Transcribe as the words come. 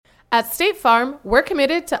At State Farm, we're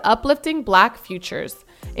committed to uplifting Black futures.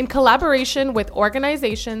 In collaboration with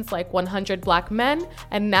organizations like 100 Black Men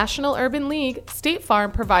and National Urban League, State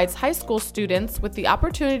Farm provides high school students with the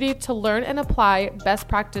opportunity to learn and apply best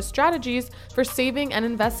practice strategies for saving and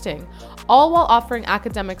investing, all while offering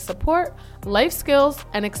academic support, life skills,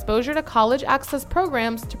 and exposure to college access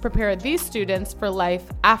programs to prepare these students for life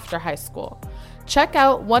after high school. Check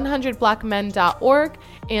out 100blackmen.org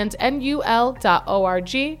and nul.org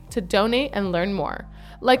to donate and learn more.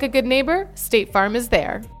 Like a good neighbor, State Farm is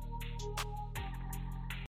there.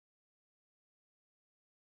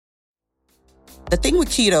 The thing with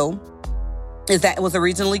keto is that it was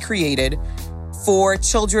originally created for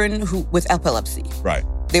children with epilepsy. Right.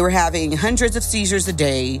 They were having hundreds of seizures a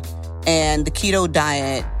day, and the keto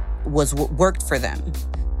diet was what worked for them.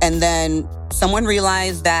 And then someone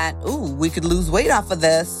realized that, we could lose weight off of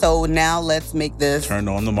this, so now let's make this... Turn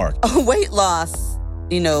on the market. A weight loss,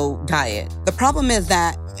 diet. The problem is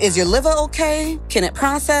that, is your liver okay? Can it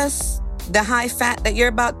process the high fat that you're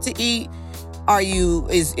about to eat?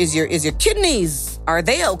 Is your kidneys, are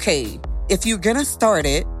they okay? If you're gonna start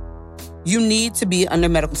it, you need to be under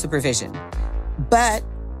medical supervision. But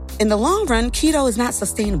in the long run, keto is not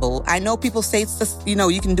sustainable. I know people say,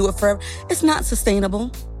 you can do it forever. It's not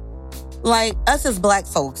sustainable. Like us as Black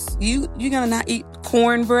folks, you gonna not eat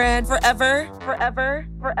cornbread forever?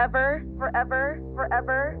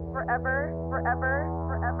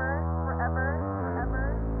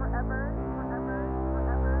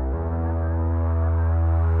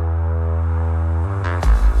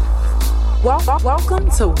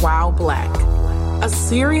 Welcome to Wow Black, a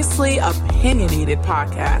seriously opinionated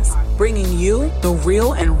podcast bringing you the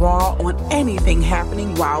real and raw on anything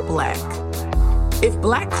happening while Black. If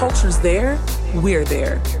Black culture's there, we're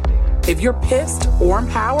there. If you're pissed or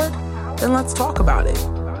empowered, then let's talk about it.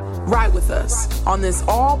 Ride with us on this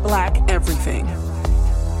all Black everything.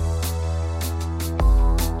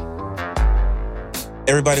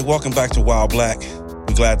 Everybody, welcome back to Wild Black.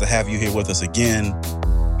 We're glad to have you here with us again.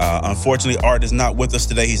 Unfortunately, Art is not with us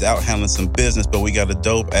today. He's out handling some business, but we got a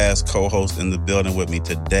dope-ass co-host in the building with me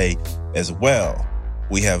today as well.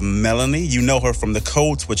 We have Melanie. You know her from the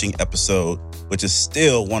code switching episode, which is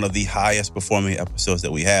still one of the highest performing episodes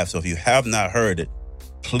that we have. So if you have not heard it,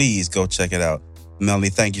 please go check it out. Melanie,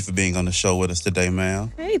 thank you for being on the show with us today,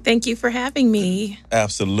 ma'am. Hey, thank you for having me.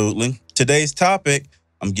 Absolutely. Today's topic,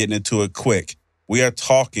 I'm getting into it quick. We are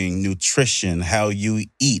talking nutrition, how you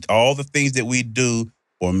eat, all the things that we do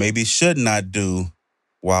or maybe should not do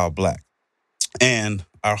while Black. And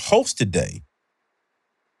our host today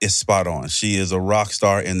is spot on. She is a rock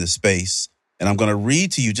star in the space. And I'm going to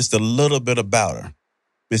read to you just a little bit about her.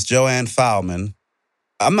 Miss Johane Filemon.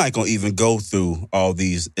 I'm not going to even go through all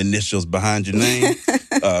these initials behind your name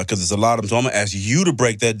because there's a lot of them. So I'm going to ask you to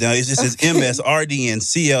break that down. It just says MS, RDN,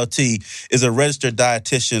 CLT, is a registered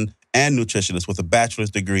dietitian and nutritionist with a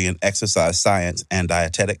bachelor's degree in exercise science and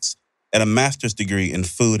dietetics and a master's degree in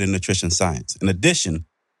food and nutrition science. In addition,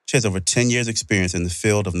 she has over 10 years experience in the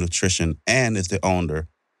field of nutrition and is the owner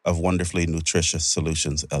of Wonderfully Nutritious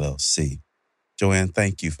Solutions, LLC. Johane,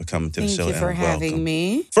 thank you for coming to the show. Thank you for having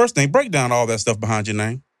me. First thing, break down all that stuff behind your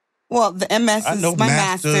name. Well, the MS is my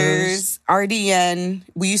master's. RDN,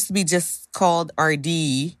 we used to be just called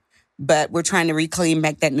RD, but we're trying to reclaim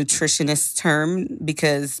back that nutritionist term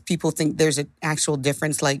because people think there's an actual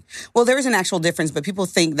difference. There is an actual difference, but people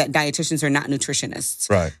think that dietitians are not nutritionists.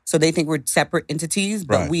 Right. So they think we're separate entities,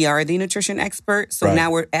 but we are the nutrition expert. So now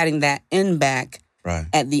we're adding that in back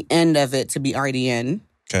at the end of it to be RDN.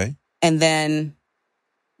 Okay. And then,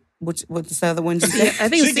 what's the other one? I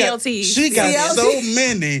think it's CLT. She got CLT? so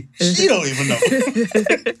many, she don't even know.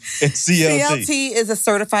 It's CLT. CLT is a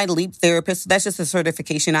certified leap therapist. So that's just a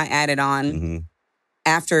certification I added on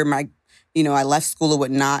after I left school or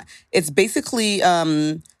whatnot. It's basically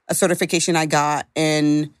a certification I got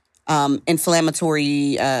in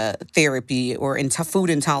inflammatory therapy or in food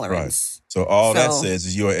intolerance. Right. So all that says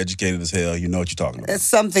is you're educated as hell. You know what you're talking about. It's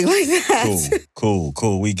something like that.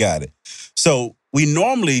 Cool. We got it. So we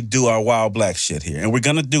normally do our Wild Black shit here, and we're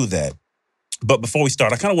going to do that. But before we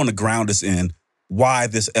start, I kind of want to ground us in why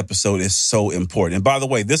this episode is so important. And by the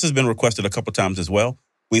way, this has been requested a couple times as well.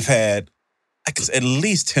 We've had, at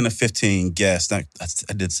least 10 or 15 guests. I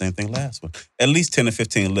did the same thing last one. At least 10 or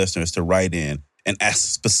 15 listeners to write in and ask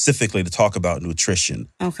specifically to talk about nutrition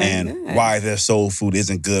and why their soul food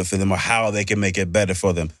isn't good for them or how they can make it better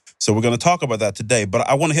for them. So we're going to talk about that today, but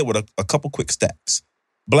I want to hit with a couple quick stats.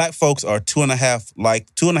 Black folks are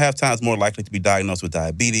 2.5 times more likely to be diagnosed with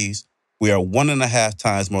diabetes. We are 1.5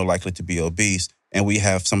 times more likely to be obese, and we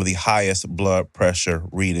have some of the highest blood pressure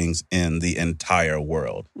readings in the entire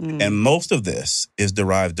world. And most of this is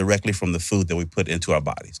derived directly from the food that we put into our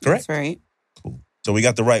bodies, correct? That's right. Cool. So we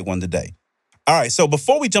got the right one today. All right, so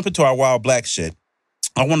before we jump into our wild black shit,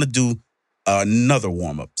 I want to do another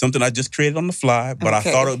warm-up, something I just created on the fly, but I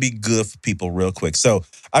thought it would be good for people real quick. So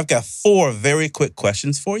I've got 4 very quick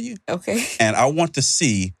questions for you. Okay. And I want to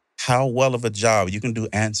see how well of a job you can do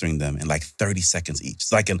answering them in like 30 seconds each.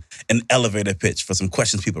 It's like an elevator pitch for some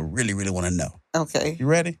questions people really, really want to know. Okay. You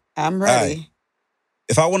ready? I'm ready. Right.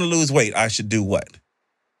 If I want to lose weight, I should do what?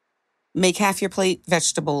 Make half your plate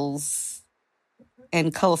vegetables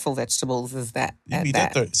and colorful vegetables. Is that You beat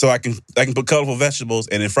that? 30. So I can put colorful vegetables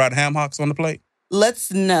and then fried ham hocks on the plate?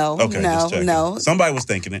 Okay, no. Somebody was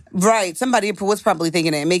thinking it. Right. Somebody was probably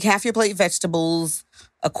thinking it. Make half your plate vegetables,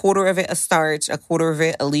 a quarter of it a starch, a quarter of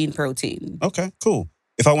it a lean protein. Okay, cool.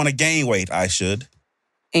 If I want to gain weight, I should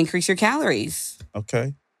Increase your calories.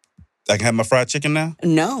 Okay. I can have my fried chicken now?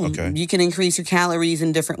 No. Okay. You can increase your calories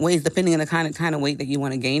in different ways depending on the kind of weight that you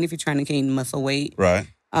want to gain. If you're trying to gain muscle weight. Right.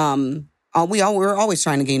 We're always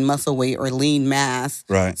trying to gain muscle weight or lean mass.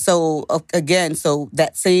 Right. So again,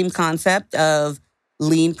 that same concept of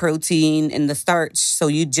lean protein in the starch. So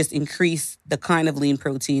you just increase the kind of lean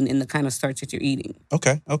protein in the kind of starch that you're eating.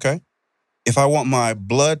 Okay. If I want my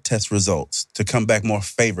blood test results to come back more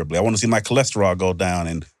favorably, I want to see my cholesterol go down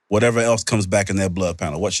and whatever else comes back in their blood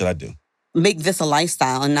panel, what should I do? Make this a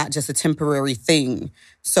lifestyle and not just a temporary thing.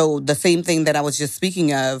 So the same thing that I was just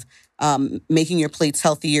speaking of, making your plates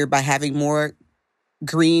healthier by having more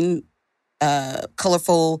green,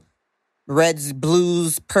 colorful reds,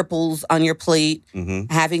 blues, purples on your plate,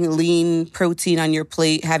 having lean protein on your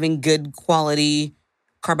plate, having good quality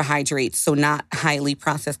carbohydrates, so not highly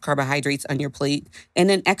processed carbohydrates on your plate, and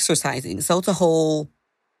then exercising. So it's a whole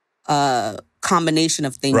combination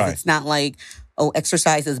of things. Right. It's not like,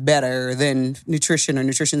 exercise is better than nutrition or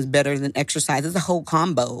nutrition is better than exercise. It's a whole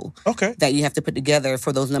combo that you have to put together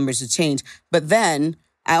for those numbers to change. But then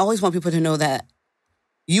I always want people to know that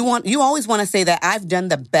you always want to say that I've done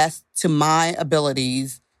the best to my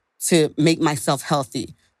abilities to make myself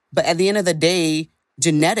healthy. But at the end of the day,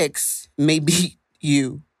 genetics may beat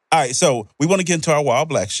you. All right, so we want to get into our wild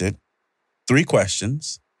black shit. 3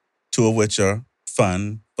 questions, 2 of which are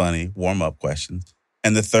fun, funny, warm-up questions.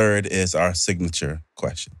 And the third is our signature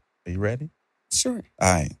question. Are you ready? Sure.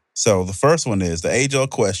 All right. So the first one is the age-old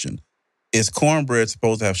question. Is cornbread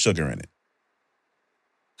supposed to have sugar in it?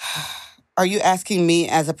 Are you asking me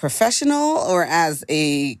as a professional or as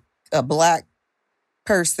a Black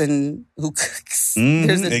person who cooks?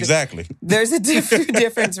 Exactly. There's a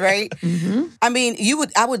difference, right? I mean,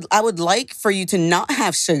 I would like for you to not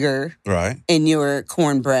have sugar in your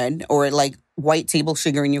cornbread, or like white table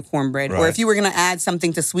sugar in your cornbread. Or if you were going to add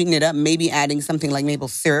something to sweeten it up, maybe adding something like maple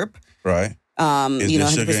syrup. Right. Is there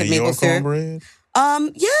sugar in your cornbread?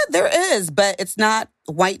 Yeah, there is, but it's not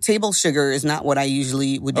white table sugar is not what I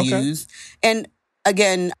usually would use. And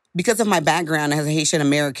again, because of my background as a Haitian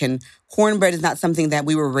American, cornbread is not something that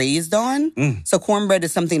we were raised on. So cornbread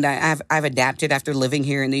is something that I've adapted after living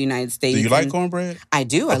here in the United States. Do you like cornbread? I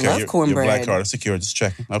do. I love cornbread. Your black card is secure. Just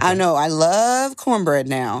checking. Okay. I know. I love cornbread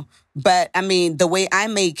now. But I mean, the way I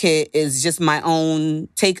make it is just my own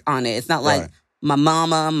take on it. It's not like my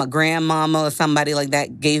mama, my grandmama, or somebody like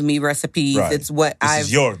that gave me recipes. Right. It's what This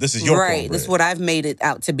is your cornbread. This is what I've made it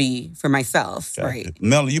out to be for myself. Okay. Right.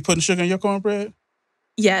 Melanie, you putting sugar in your cornbread?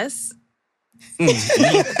 Yes. You look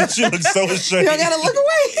so ashamed. You don't gotta look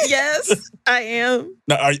away. Yes, I am.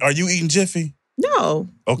 Now, are you eating Jiffy? No.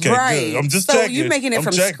 Okay, right. Good. I'm just so checking. you're making it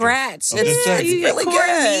from scratch. It's You get really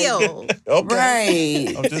good. cornmeal. Okay.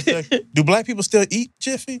 Right. I'm just checking. Do Black people still eat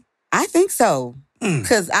Jiffy? I think so.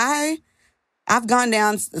 Because I've gone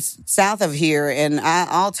down south of here and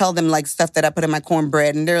I'll tell them like stuff that I put in my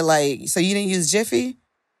cornbread and they're like, so you didn't use Jiffy?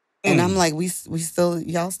 And I'm like,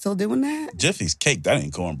 y'all still doing that? Jiffy's cake. That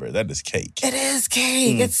ain't cornbread. That is cake. It is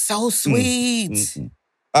cake. It's so sweet.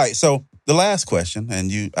 All right, so the last question,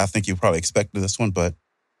 and I think you probably expected this one, but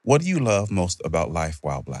what do you love most about life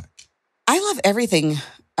while Black? I love everything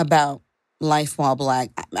about life while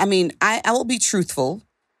Black. I mean, I will be truthful.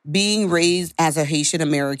 Being raised as a Haitian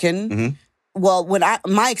American, well,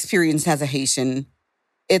 my experience as a Haitian,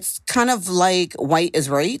 it's kind of like white is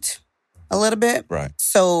right a little bit. Right.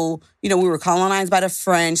 So, we were colonized by the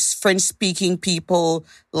French-speaking people,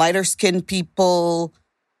 lighter-skinned people,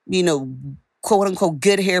 quote-unquote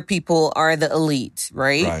good hair people are the elite,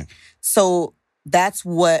 right? Right. So that's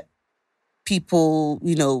what people,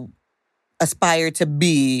 aspire to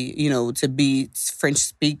be, to be French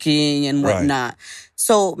speaking and whatnot. Right.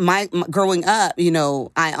 So my growing up,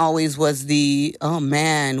 I always was oh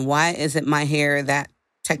man, why isn't my hair that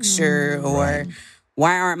texture or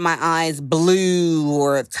why aren't my eyes blue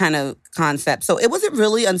or kind of concept. So it wasn't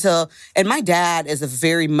really until, and my dad is was a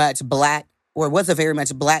very much black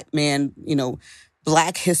man,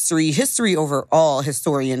 Black history overall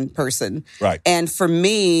historian person. Right. And for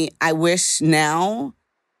me, I wish now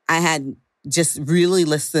I had just really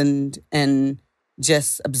listened and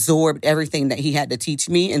just absorbed everything that he had to teach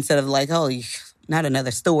me instead of like, oh, not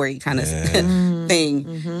another story kind of thing.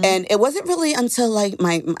 Mm-hmm. And it wasn't really until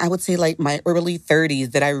my early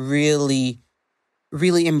 30s that I really,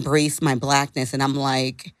 really embraced my Blackness. And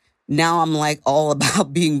now I'm all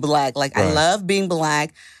about being Black. Right. I love being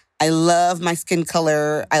Black. I love my skin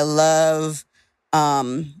color. I love,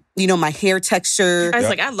 my hair texture. I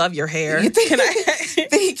was I love your hair.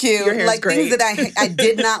 Thank you. Your hair's great. Things that I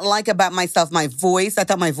did not like about myself. My voice. I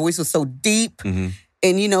thought my voice was so deep. Mm-hmm.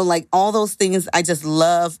 And, all those things I just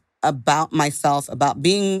love about myself, about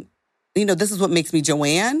being, this is what makes me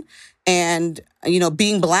Johane. And,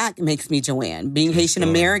 being Black makes me Johane. Being Haitian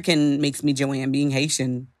American makes me Johane. Being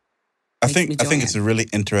Haitian I think it's a really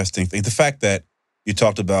interesting thing. The fact that you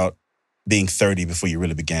talked about being 30 before you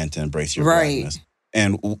really began to embrace your Blackness.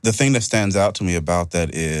 And the thing that stands out to me about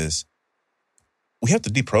that is we have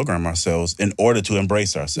to deprogram ourselves in order to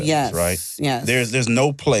embrace ourselves, right? Yes. There's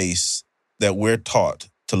no place that we're taught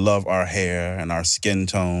to love our hair and our skin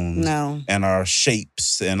tones and our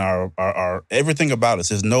shapes and our everything about us.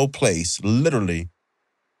 There's no place, literally,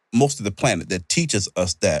 most of the planet that teaches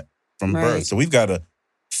us that from birth. So we've got to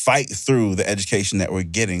fight through the education that we're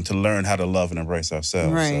getting to learn how to love and embrace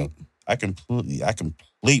ourselves. Right. So I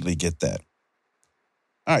completely get that.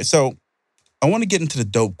 All right, so I want to get into the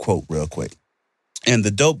dope quote real quick. And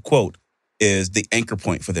the dope quote is the anchor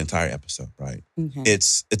point for the entire episode, right? Mm-hmm.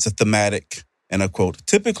 It's a thematic and a quote,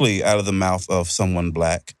 typically out of the mouth of someone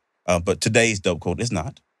Black, but today's dope quote is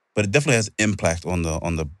not. But it definitely has impact on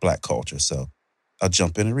the Black culture. So I'll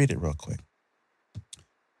jump in and read it real quick.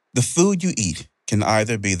 The food you eat can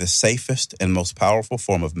either be the safest and most powerful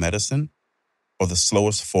form of medicine or the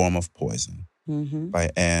slowest form of poison. Mm-hmm.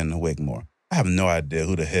 By Anne Wigmore. I have no idea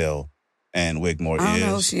who the hell Anne Wigmore is. I don't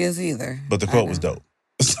know who she is either. But the quote was dope.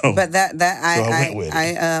 So, but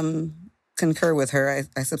I concur with her.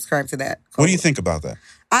 I subscribe to that quote. What do you think about that?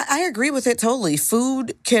 I agree with it totally.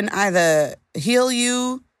 Food can either heal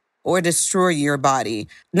you or destroy your body.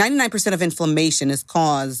 99% of inflammation is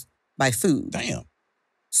caused by food. Damn.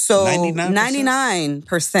 So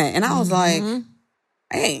 99%. And I was like,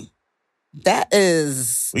 hey, that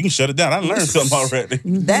is... We can shut it down. I learned something already.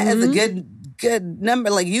 That is a good number.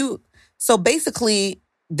 So basically,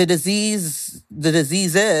 the diseases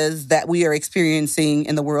that we are experiencing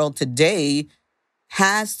in the world today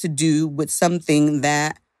has to do with something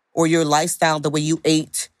or your lifestyle, the way you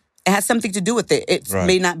ate. It has something to do with it. It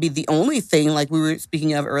may not be the only thing, like we were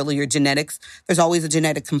speaking of earlier, genetics. There's always a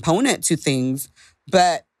genetic component to things,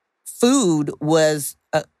 but food was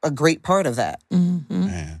a great part of that. Mm-hmm.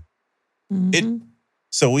 Man. Mm-hmm.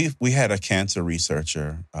 So we had a cancer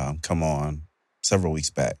researcher come on several weeks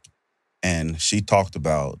back, and she talked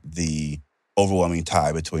about the overwhelming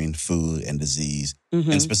tie between food and disease,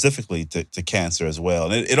 and specifically to cancer as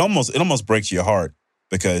well. And it almost breaks your heart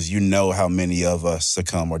because you know how many of us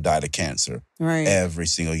succumb or die to cancer every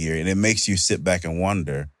single year, and it makes you sit back and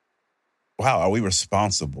wonder, wow, are we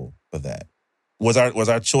responsible for that? Was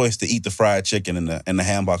our choice to eat the fried chicken and the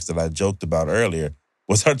ham box that I joked about earlier?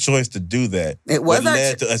 Was our choice to do that? It was what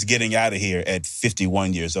led to us getting out of here at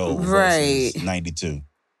 51 years old versus 92.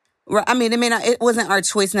 Right. I mean, it wasn't our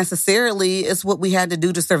choice necessarily. It's what we had to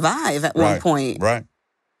do to survive at one point. Right.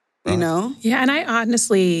 You know? Yeah, and I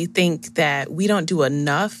honestly think that we don't do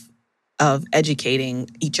enough of educating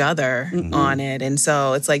each other on it. And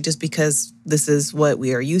so it's just because this is what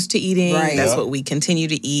we are used to eating, that's what we continue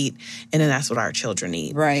to eat, and then that's what our children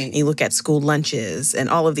eat. Right. And you look at school lunches and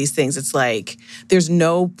all of these things, it's there's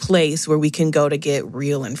no place where we can go to get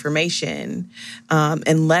real information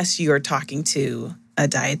unless you're talking to a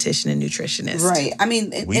dietitian and nutritionist. Right. I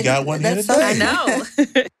mean... We got one here today. I know.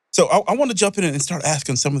 So I want to jump in and start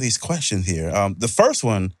asking some of these questions here. The first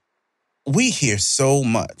one, we hear so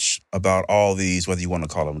much about all these, whether you want to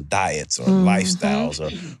call them diets or lifestyles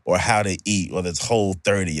or how to eat, whether it's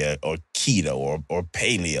Whole30 or keto or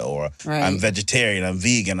paleo or I'm vegetarian, I'm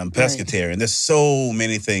vegan, I'm pescatarian. There's so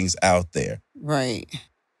many things out there. Right.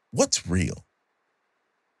 What's real?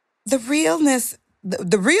 The realness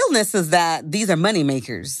is that these are money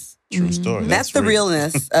makers. True story. That's the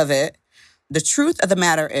realness of it. The truth of the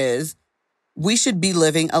matter is we should be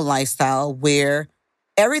living a lifestyle where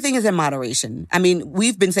everything is in moderation. I mean,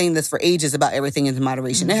 we've been saying this for ages about everything is in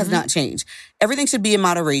moderation. It has not changed. Everything should be in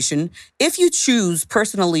moderation. If you choose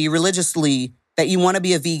personally, religiously, that you want to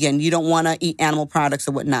be a vegan, you don't want to eat animal products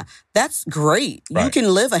or whatnot, that's great. Right. You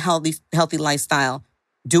can live a healthy lifestyle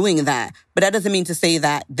doing that. But that doesn't mean to say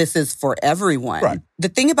that this is for everyone. Right. The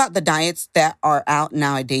thing about the diets that are out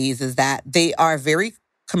nowadays is that they are very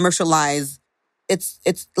commercialized. It's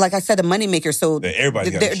like I said, a moneymaker. So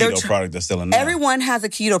everybody's got a keto product they're selling now. Everyone has a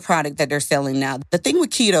keto product that they're selling now. The thing with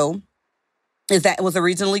keto is that it was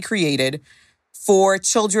originally created for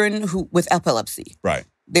children with epilepsy. Right.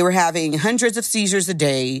 They were having hundreds of seizures a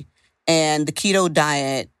day, and the keto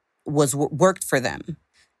diet worked for them.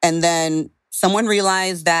 And then someone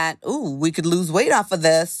realized that, we could lose weight off of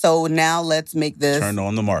this, so now let's make this turn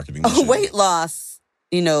on the marketing a weight loss,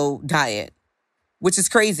 diet, which is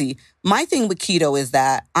crazy. My thing with keto is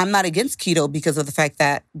that I'm not against keto because of the fact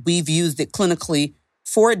that we've used it clinically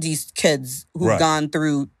for these kids who've gone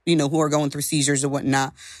through, who are going through seizures or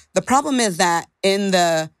whatnot. The problem is that in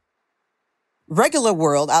the regular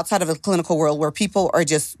world, outside of the clinical world, where people are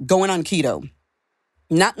just going on keto,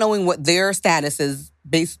 not knowing what their status is,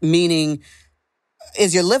 meaning,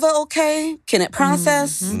 is your liver okay? Can it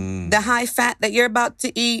process the high fat that you're about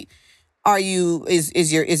to eat?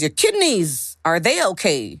 Is your kidneys, are they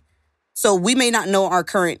okay? So we may not know our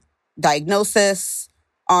current diagnosis,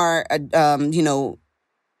 our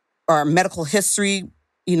medical history,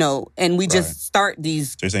 and we just start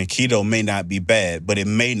these. So you're saying keto may not be bad, but it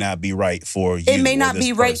may not be right for you. It may not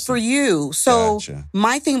be right for you. So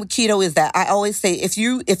my thing with keto is that I always say, if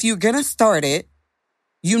you're gonna start it,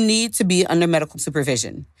 you need to be under medical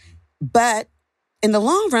supervision. But in the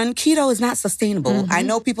long run, keto is not sustainable. I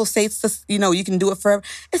know people say you can do it forever.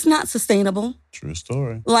 It's not sustainable. True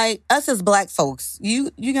story. Like us as Black folks,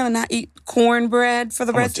 you gonna not eat cornbread for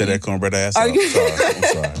the rest of your life? I'm gonna tear that cornbread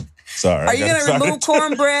ass up. Sorry. Are you gonna remove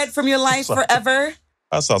cornbread from your life forever?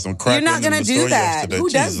 I saw some crackling. You're not gonna do that. Who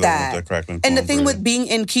does that? And the thing with being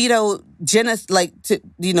in ketogenesis,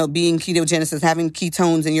 being ketogenesis, having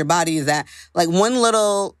ketones in your body is that like one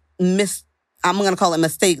little I'm going to call it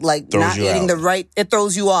mistake, like not eating the right, it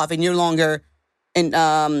throws you off and you're longer in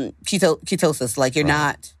ketosis. Like you're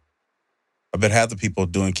not. I bet half the people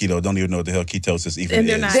doing keto don't even know what the hell ketosis even and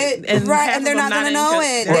they're is. Not, and they're not going to know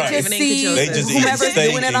it. Right. They just see they just whoever's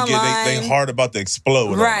doing it online. They hard about to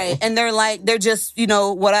explode. Right. And they're just,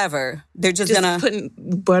 whatever. They're just going to. Putting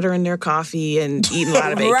butter in their coffee and eating a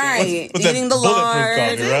lot of bacon. Right. Eating the lard.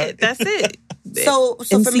 Coffee, right? That's it. So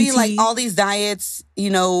for me, like all these diets,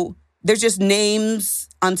 there's just names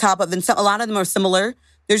on top of them. So a lot of them are similar.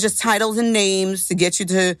 There's just titles and names to get you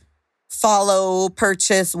to follow,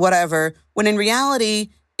 purchase, whatever. When in reality,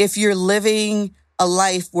 if you're living a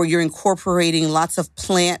life where you're incorporating lots of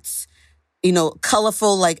plants,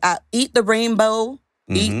 colorful, like eat the rainbow,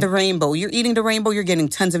 eat the rainbow. You're eating the rainbow, you're getting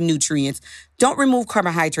tons of nutrients. Don't remove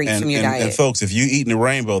carbohydrates from your diet. And folks, if you're eating the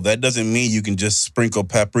rainbow, that doesn't mean you can just sprinkle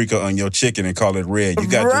paprika on your chicken and call it red. You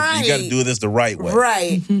got to do this the right way.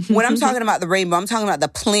 Right. When I'm talking about the rainbow, I'm talking about the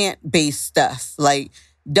plant-based stuff. Like,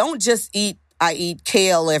 don't just I eat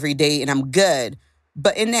kale every day and I'm good.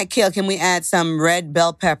 But in that kale, can we add some red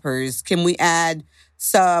bell peppers? Can we add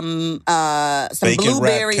some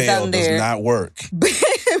blueberries on there? Does not work.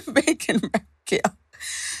 Bacon wrapped kale.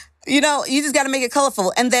 You just got to make it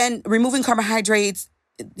colorful. And then removing carbohydrates,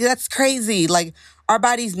 that's crazy. Like, our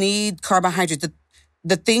bodies need carbohydrates.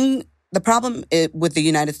 The problem with the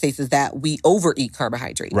United States is that we overeat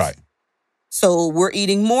carbohydrates. Right. So we're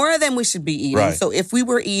eating more than we should be eating. Right. So if we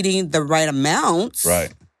were eating the right amounts,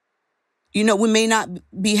 right, we may not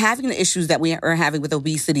be having the issues that we are having with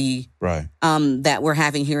obesity, right, that we're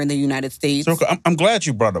having here in the United States. So I'm glad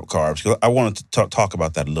you brought up carbs because I wanted to talk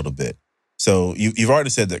about that a little bit. So you've already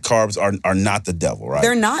said that carbs are not the devil, right?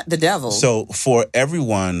 They're not the devil. So for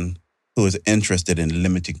everyone who is interested in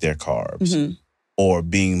limiting their carbs or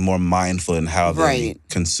being more mindful in how they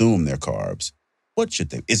consume their carbs, what should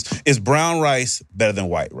they? Is brown rice better than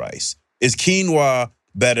white rice? Is quinoa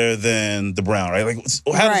better than the brown rice? Like,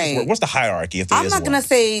 how does this work? What's the hierarchy? If I'm not going to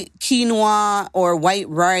say quinoa or white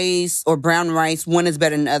rice or brown rice, one is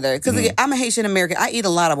better than the other. Because I'm a Haitian American. I eat a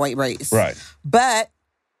lot of white rice. Right. But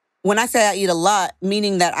when I say I eat a lot,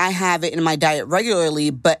 meaning that I have it in my diet regularly,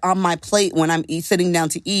 but on my plate when I'm sitting down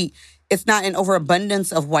to eat, it's not an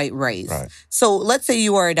overabundance of white rice. Right. So let's say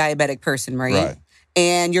you are a diabetic person, right?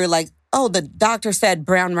 And you're like, oh, the doctor said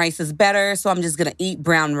brown rice is better, so I'm just going to eat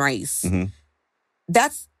brown rice. And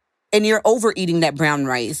you're overeating that brown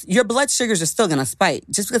rice. Your blood sugars are still going to spike.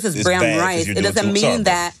 Just because it's brown rice, it doesn't mean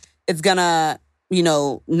that it's going to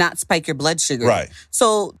not spike your blood sugar. Right.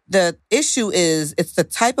 So the issue is it's the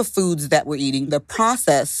type of foods that we're eating, the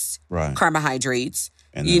processed carbohydrates,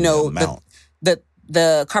 and the amount.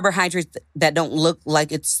 The carbohydrates that don't look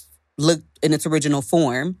like it's looked in its original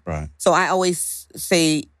form. Right. So I always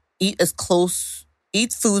say eat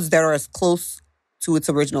foods that are as close to its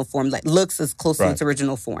original form, like looks as close to its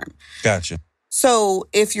original form. Gotcha. So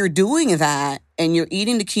if you're doing that and you're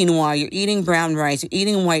eating the quinoa, you're eating brown rice, you're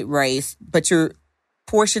eating white rice, but you're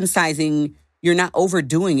portion sizing, you're not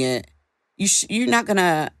overdoing it, you're not going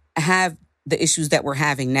to have the issues that we're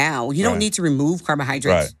having now. You don't need to remove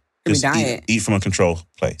carbohydrates from your diet. Eat from a controlled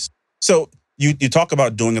place. So you talk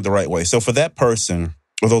about doing it the right way. So for that person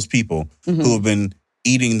or those people who have been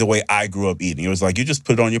eating the way I grew up eating, it was like you just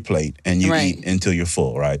put it on your plate and you eat until you're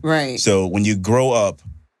full, right? Right. So when you grow up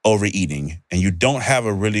overeating and you don't have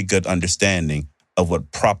a really good understanding of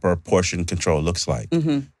what proper portion control looks like,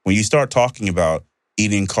 when you start talking about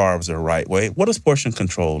eating carbs the right way, what does portion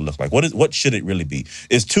control look like? What should it really be?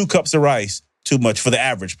 Is 2 cups of rice too much for the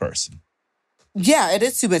average person? Yeah, it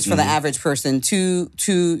is too much for the average person. Two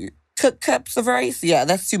cooked cups of rice, yeah,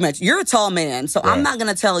 that's too much. You're a tall man, so I'm not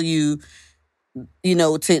going to tell you,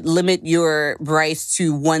 to limit your rice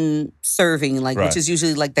to 1 serving, which is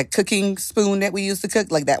usually like that cooking spoon that we use to cook.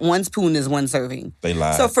 Like that 1 spoon is 1 serving. They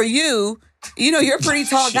lie. So for you, you're a pretty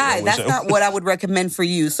tall guy. That's not what I would recommend for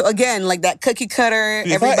you. So again, like that cookie cutter,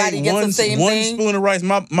 everybody gets the same thing. 1 spoon of rice,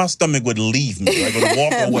 my stomach would leave me. I would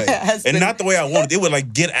walk away. And not the way I wanted. It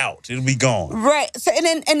would get out. It would be gone. Right. So and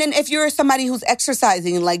then if you're somebody who's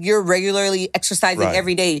exercising, like you're regularly exercising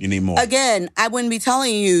every day. You need more. Again, I wouldn't be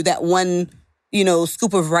telling you that 1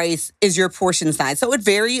 scoop of rice is your portion size. So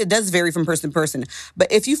it does vary from person to person.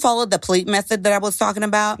 But if you follow the plate method that I was talking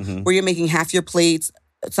about, where you're making half your plates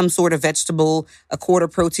some sort of vegetable, a quarter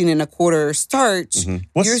protein, and a quarter starch,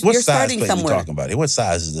 what you're size starting plate somewhere. You talking about? What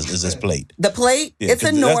size is this plate? The plate? Yeah, it's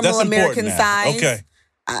a normal American size. Okay.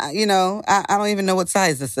 I don't even know what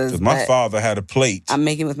size this is. Because my father had a plate. I'm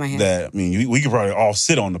making with my hand. We could probably all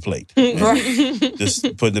sit on the plate. Right.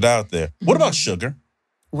 Just putting it out there. What about sugar?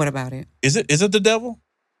 What about it? Is it the devil?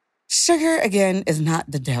 Sugar, again, is not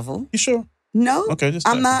the devil. You sure? No. Okay, just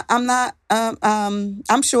I'm not,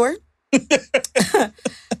 I'm sure.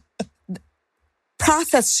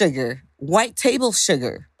 Processed sugar, white table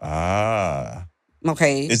sugar. Ah.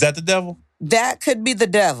 Okay. Is that the devil? That could be the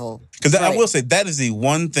devil. Because I will say that is the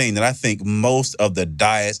one thing that I think most of the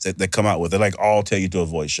diets that come out with, they all tell you to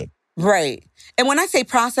avoid sugar. Right. And when I say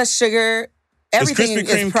processed sugar, everything Krispy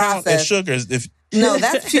Kreme is processed. Sugar. No,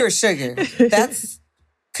 that's pure sugar. That's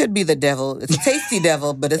could be the devil. It's a tasty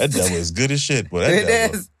devil, but it's... That devil is good as shit. Boy,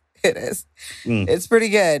 It is. It's pretty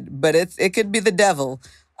good, but it could be the devil.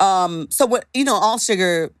 So what all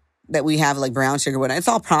sugar that we have, like brown sugar, it's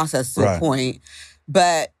all processed to a point.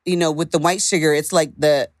 But with the white sugar, it's like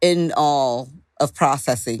the end all of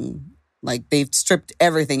processing. Like they've stripped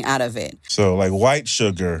everything out of it. So like white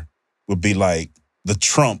sugar would be like the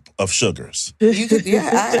Trump of sugars. You could,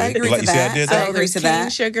 I agree to that. I agree to that. Cane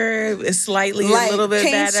sugar is slightly a little bit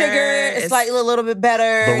better. Cane sugar is slightly a little bit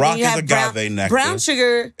better. Barack is agave nectar. Brown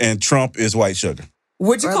sugar. And Trump is white sugar.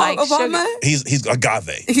 Would you call Obama? He's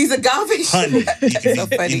agave. He's agave. Honey.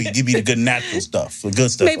 Give me the good natural stuff. The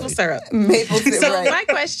good stuff. Maple syrup. So my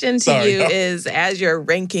question to you is, as you're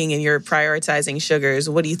ranking and you're prioritizing sugars,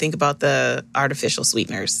 what do you think about the artificial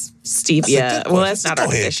sweeteners? Stevia. Well, that's not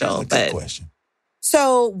artificial. That's a good question.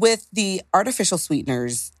 So with the artificial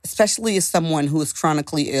sweeteners, especially as someone who is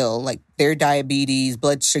chronically ill, like their diabetes,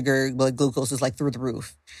 blood sugar, blood glucose is like through the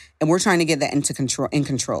roof, and we're trying to get that in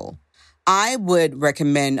control. I would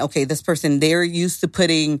recommend, this person, they're used to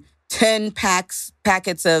putting 10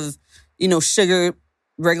 packets of, sugar,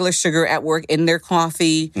 regular sugar at work in their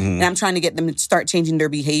coffee, and I'm trying to get them to start changing their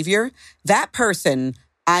behavior. That person,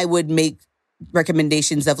 I would make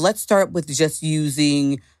recommendations of, let's start with just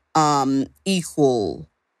using Equal,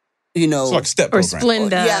 it's like step or program.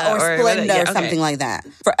 Splenda, or Splenda, or something like that.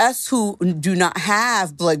 For us who do not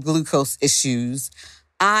have blood glucose issues,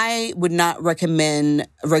 I would not recommend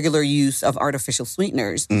regular use of artificial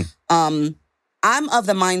sweeteners. I'm of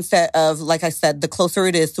the mindset of, like I said, the closer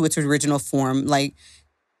it is to its original form. Like,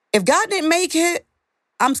 if God didn't make it,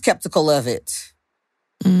 I'm skeptical of it.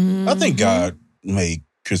 I think God made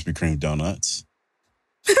Krispy Kreme donuts.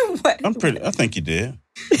 I think he did.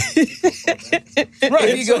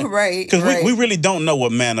 Right. You go right. Because we really don't know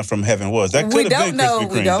what manna from heaven was. That could have been Krispy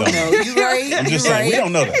Kreme. We don't know. You're right. I'm just saying, we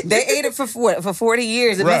don't know that. They ate it for 40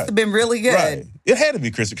 years. It must have been really good. Right. It had to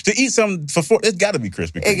be Krispy Kreme. To eat something for 40, it's got to be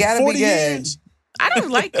Krispy Kreme. It got to be good. Years? I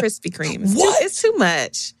don't like Krispy Kreme. It's too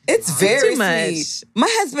much. It's very too much. sweet. My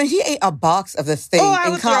husband, he ate a box of this thing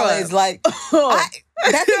in college. Like,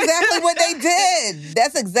 that's exactly what they did.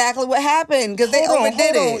 That's exactly what happened because they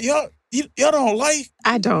overdid it. Y'all don't like?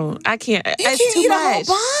 I don't. I can't. You it's can't too eat much.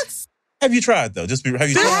 a whole box? Have you tried, though? Have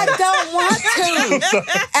you tried? I don't want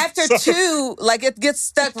to. After two, like, it gets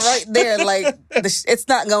stuck right there. Like, it's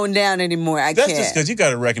not going down anymore. That's can't. Just because you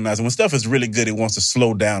got to recognize when stuff is really good, it wants to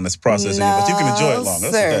slow down its processing, but you can enjoy it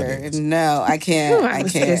longer. Sir. That's what that is. No, I can't. I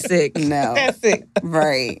can't. Get sick. No. Sick.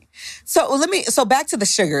 Right. So back to the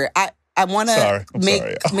sugar. I want to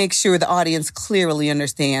make sure the audience clearly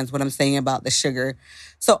understands what I'm saying about the sugar.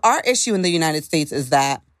 So our issue in the United States is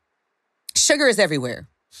that sugar is everywhere.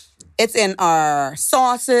 It's in our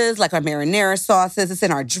sauces, like our marinara sauces. It's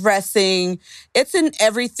in our dressing. It's in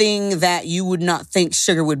everything that you would not think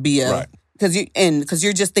sugar would be of. Right. Because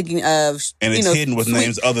you're just thinking of, and it's hidden with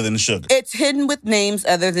names other than sugar. It's hidden with names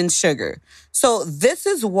other than sugar. So this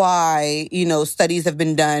is why, studies have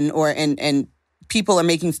been done and people are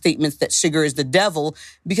making statements that sugar is the devil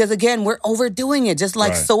because, again, we're overdoing it, just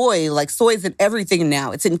like soy. Like, soy is in everything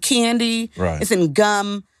now. It's in candy. Right. It's in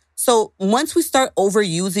gum. So once we start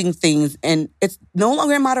overusing things and it's no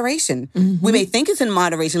longer in moderation, we may think it's in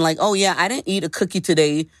moderation, like, oh, yeah, I didn't eat a cookie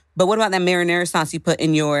today, but what about that marinara sauce you put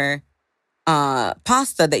in your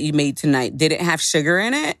pasta that you made tonight? Did it have sugar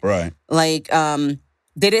in it? Right. Like,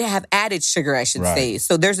 did it have added sugar, I should say?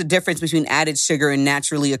 So there's a difference between added sugar and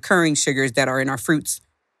naturally occurring sugars that are in our fruits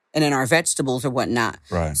and in our vegetables or whatnot.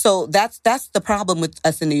 Right. So that's the problem with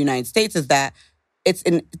us in the United States is that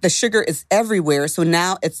the sugar is everywhere. So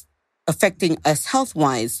now it's affecting us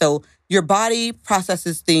health-wise. So your body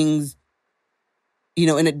processes things,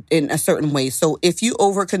 in a certain way. So if you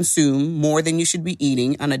overconsume more than you should be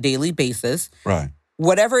eating on a daily basis, right,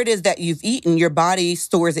 whatever it is that you've eaten, your body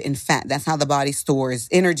stores it in fat. That's how the body stores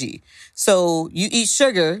energy. So you eat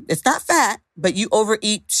sugar, it's not fat, but you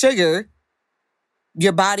overeat sugar,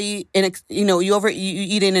 your body, you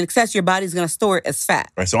eat it in excess, your body's going to store it as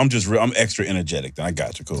fat. Right, so I'm extra energetic. Then I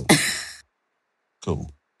got you. Cool.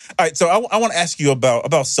 Cool. All right, so I want to ask you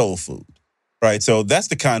about soul food. Right, so that's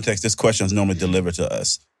the context this question is normally delivered to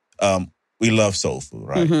us. We love soul food,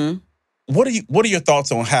 right? Mm-hmm. What are your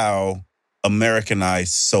thoughts on how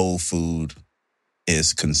Americanized soul food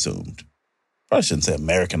is consumed? Probably shouldn't say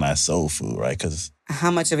Americanized soul food, right? Because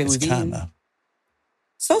how much of it we've eaten?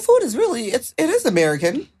 Soul food is really it is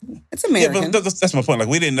American. It's American. Yeah, but that's my point. Like,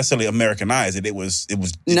 we didn't necessarily Americanize it. It was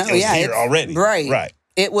here already. Right.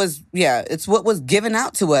 It was it's what was given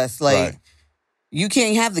out to us. Like, you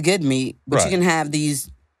can't have the good meat, but you can have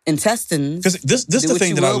these intestines. Because this is the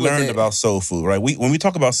thing that I learned about soul food, right? When we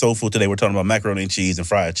talk about soul food today, we're talking about macaroni and cheese and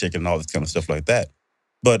fried chicken and all this kind of stuff like that.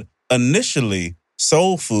 But initially,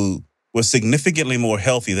 soul food was significantly more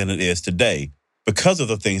healthy than it is today because of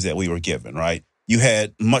the things that we were given, right? You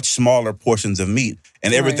had much smaller portions of meat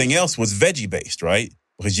and everything else was veggie-based, right?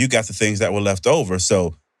 Because you got the things that were left over.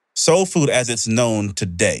 So soul food as it's known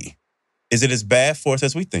today, is it as bad for us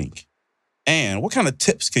as we think? And what kind of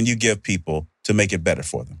tips can you give people to make it better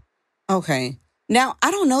for them? Okay. Now, I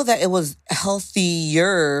don't know that it was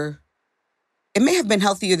healthier. It may have been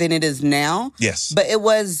healthier than it is now. Yes. But it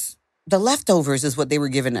was the leftovers is what they were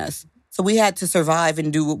giving us. So we had to survive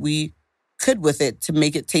and do what we could with it to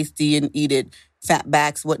make it tasty and eat it, fat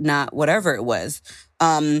backs, whatnot, whatever it was.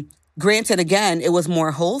 Granted, again, it was more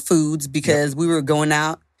whole foods because we were going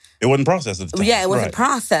out. It wasn't processed at the time. Yeah, it wasn't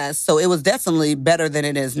processed. So it was definitely better than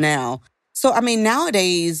it is now. So, I mean,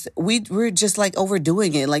 nowadays, we're just like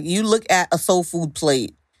overdoing it. Like, you look at a soul food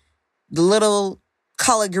plate, the little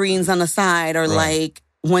collard greens on the side are like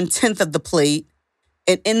 1/10 of the plate.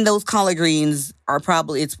 And in those collard greens are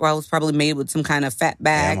probably made with some kind of fat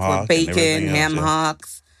back or bacon, ham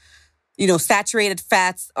hocks. Saturated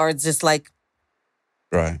fats are just like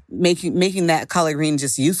making that collard green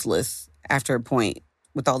just useless after a point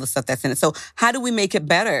with all the stuff that's in it. So how do we make it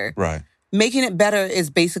better? Right. Making it better is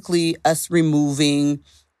basically us removing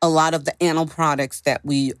a lot of the animal products that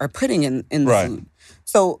we are putting in the food.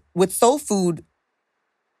 So with soul food,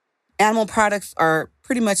 animal products are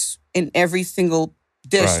pretty much in every single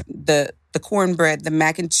dish. Right. The cornbread, the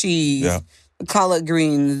mac and cheese, the collard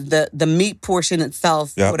greens, the meat portion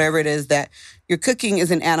itself, whatever it is that you're cooking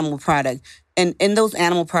is an animal product. And in those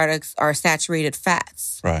animal products are saturated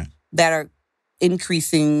fats that are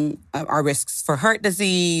increasing our risks for heart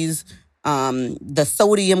disease. The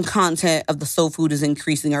sodium content of the soul food is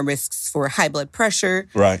increasing our risks for high blood pressure.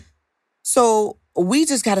 Right. So we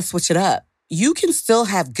just got to switch it up. You can still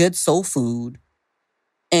have good soul food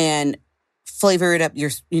and flavor it up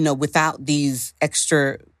without these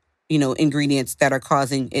extra, ingredients that are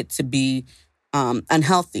causing it to be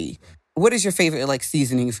unhealthy. What is your favorite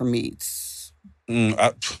seasoning for meats?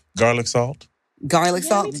 Garlic salt. Garlic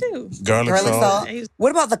salt? Me too. Garlic salt.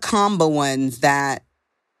 What about the combo ones that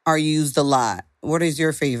are used a lot? What is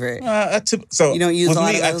your favorite? So you don't use with a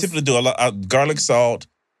lot me, of those? I typically do a lot garlic salt.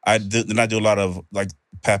 Then I do a lot of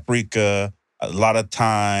paprika, a lot of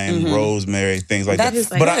thyme, rosemary, things like that. That's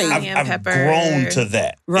But I've grown to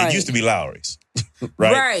that. Right. It used to be Lowry's,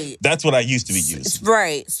 right? Right. That's what I used to be using.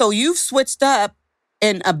 Right. So you've switched up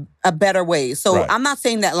in a better way. So Right. I'm not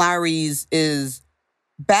saying that Lowry's is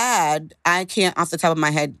bad. I can't off the top of my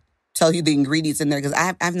head tell you the ingredients in there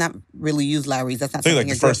because I've not really used Lowry's. That's not I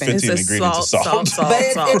think something the first 15 ingredients are salt. But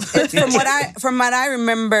it's from what I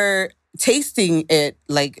remember tasting it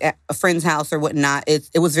at a friend's house or whatnot, it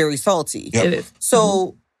was very salty. Yep. It is.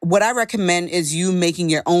 So what I recommend is you making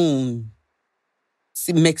your own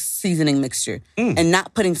seasoning mixture and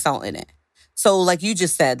not putting salt in it. So like you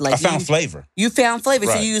just said, I found flavor. You found flavor.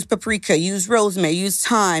 Right. So you use paprika, you use rosemary, you use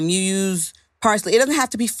thyme, you use parsley. It doesn't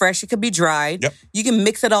have to be fresh. It could be dried. Yep. You can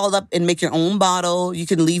mix it all up and make your own bottle. You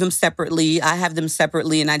can leave them separately. I have them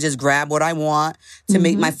separately and I just grab what I want to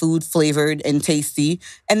make my food flavored and tasty.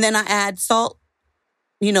 And then I add salt,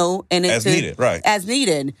 and As needed, right. As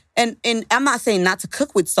needed. And I'm not saying not to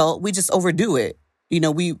cook with salt. We just overdo it.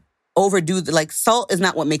 We overdo salt is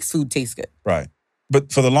not what makes food taste good. Right.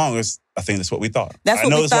 But for the longest, I think that's what we thought. That's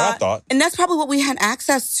what what I thought. And that's probably what we had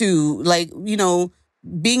access to.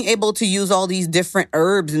 Being able to use all these different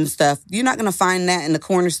herbs and stuff. You're not going to find that in the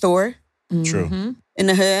corner store. True. In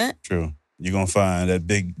the hood. True. You're going to find that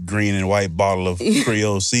big green and white bottle of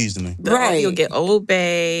Creole seasoning. Right. You'll get Old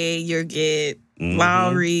Bay, you'll get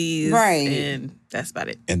Lowry's. Right. And that's about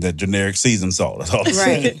it. And that generic seasoned salt. That's all it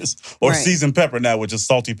Right. is. Or Right. seasoned pepper now, which is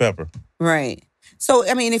salty pepper. Right. So,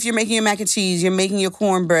 if you're making your mac and cheese, you're making your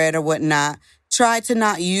cornbread or whatnot, try to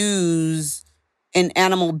not use an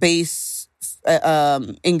animal-based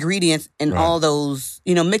ingredients in all those,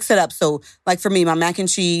 mix it up. So like for me, my mac and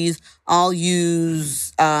cheese, I'll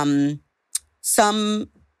use some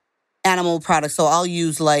animal products. So I'll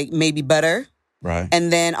use maybe butter. Right.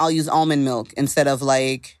 And then I'll use almond milk instead of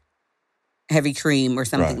heavy cream or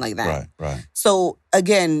something like that. Right. So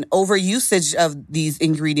again, overusage of these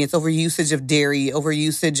ingredients, overusage of dairy,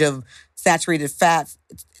 overusage of saturated fats,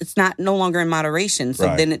 it's no longer in moderation.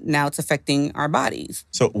 So then now it's affecting our bodies.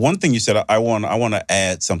 So one thing you said, I want to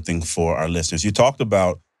add something for our listeners. You talked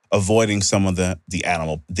about avoiding some of the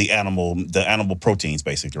animal proteins,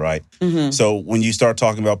 basically, right? Mm-hmm. So when you start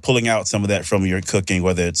talking about pulling out some of that from your cooking,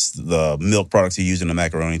 whether it's the milk products you use in the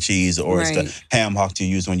macaroni and cheese or it's the ham hock you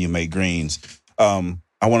use when you make greens, I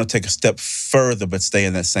want to take a step further but stay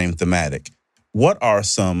in that same thematic. What are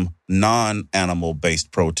some non-animal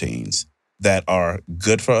based proteins that are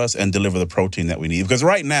good for us and deliver the protein that we need? Because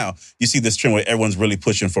right now, you see this trend where everyone's really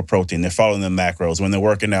pushing for protein. They're following the macros. When they're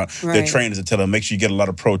working out, their trainers are telling them, make sure you get a lot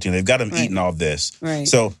of protein. They've got them eating all this. Right.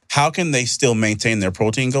 So how can they still maintain their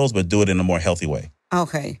protein goals but do it in a more healthy way?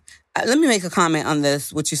 Okay. Let me make a comment on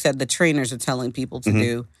this, what you said the trainers are telling people to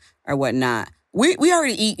do or whatnot. We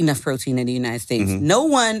already eat enough protein in the United States. No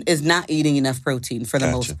one is not eating enough protein for the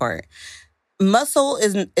most part. Muscle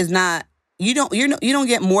is not... You don't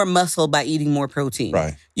get more muscle by eating more protein.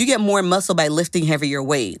 Right. You get more muscle by lifting heavier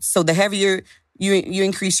weights. So the heavier you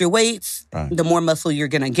increase your weights, the more muscle you're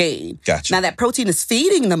going to gain. Gotcha. Now that protein is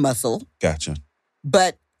feeding the muscle. Gotcha.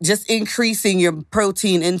 But just increasing your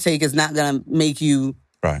protein intake is not going to make you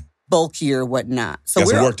bulkier or whatnot. So got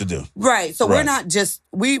some work to do. Right. So we're not just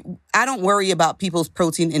I don't worry about people's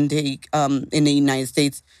protein intake in the United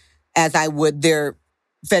States as I would their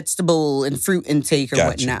vegetable and fruit intake or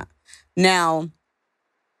whatnot. Now,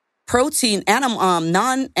 protein,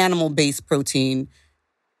 non-animal based protein,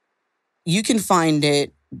 you can find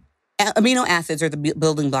it. Amino acids are the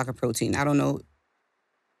building block of protein. I don't know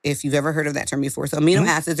if you've ever heard of that term before. So amino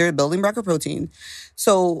acids are a building block of protein.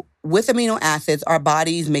 So with amino acids, our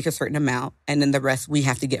bodies make a certain amount, and then the rest we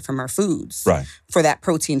have to get from our foods for that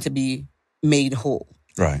protein to be made whole.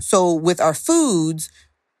 Right. So with our foods,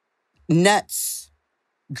 nuts,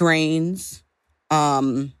 grains,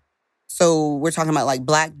 so we're talking about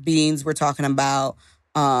black beans, we're talking about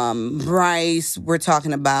rice, we're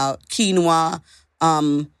talking about quinoa,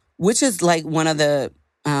 which is one of the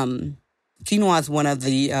quinoa is one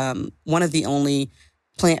of the only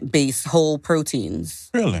plant-based whole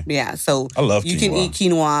proteins. Really? Yeah. So I love you quinoa. can eat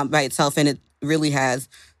quinoa by itself, and it really has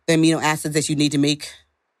the amino acids that you need to make,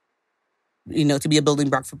 to be a building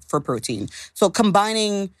block for protein. So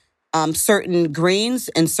combining certain grains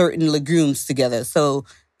and certain legumes together. So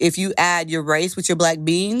if you add your rice with your black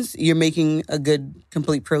beans, you're making a good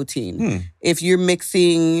complete protein. If you're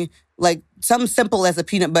mixing like something simple as a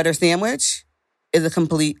peanut butter sandwich is a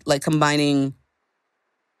complete, like combining,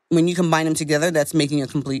 when you combine them together, that's making a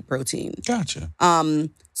complete protein. Gotcha.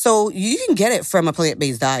 So you can get it from a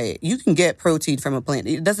plant-based diet. You can get protein from a plant.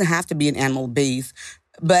 It doesn't have to be an animal base.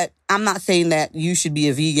 But I'm not saying that you should be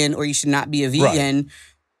a vegan or you should not be a vegan. Right.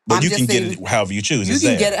 But you can get it however you choose. You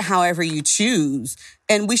can get it however you choose.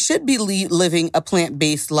 And we should be living a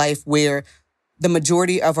plant-based life where the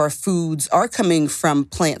majority of our foods are coming from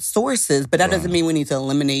plant sources. But that doesn't mean we need to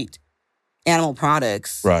eliminate animal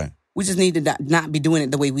products. Right. We just need to not be doing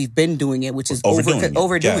it the way we've been doing it, which is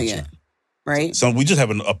overdoing it. Right? So we just have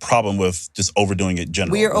a problem with just overdoing it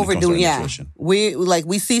generally. We are overdoing it.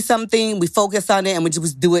 We see something, we focus on it, and we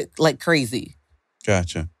just do it like crazy.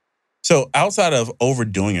 Gotcha. So outside of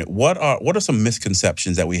overdoing it, what are some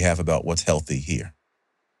misconceptions that we have about what's healthy here?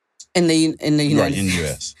 In the United in the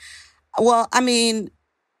US. Well, I mean,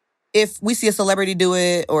 if we see a celebrity do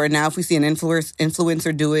it, or now if we see an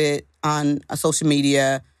influencer do it on social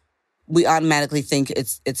media, we automatically think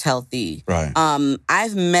it's healthy. Right.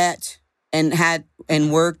 I've met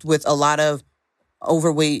and worked with a lot of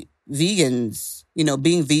overweight vegans. You know,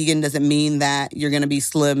 being vegan doesn't mean that you're going to be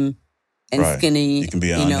slim and skinny. You can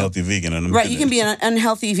be an unhealthy vegan. You can be an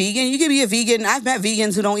unhealthy vegan. You can be a vegan. I've met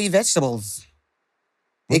vegans who don't eat vegetables.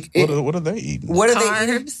 What are they eating? What are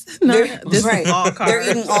carbs? they eating? This is all carbs.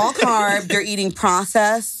 They're eating all carb. They're eating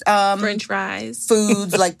processed French fries,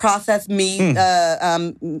 foods like processed meat.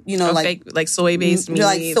 Like soy-based meats,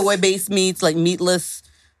 like soy-based meats, like meatless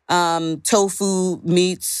tofu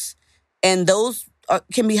meats, and those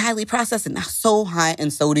can be highly processed and so high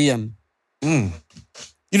in sodium.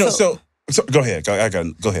 So go ahead. Go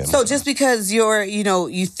ahead. So just because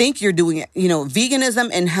you think you're doing it,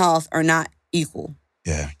 veganism and health are not equal.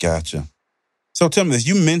 Yeah, gotcha. So tell me this.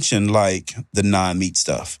 You mentioned like the non-meat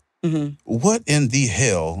stuff. Mm-hmm. What in the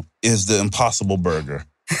hell is the Impossible Burger?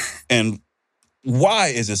 And why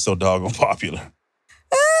is it so doggone popular?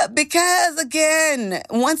 Because, again,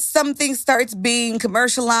 once something starts being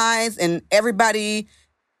commercialized and everybody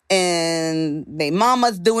and their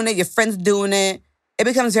mama's doing it, your friends doing it, it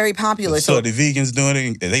becomes very popular. So the vegans doing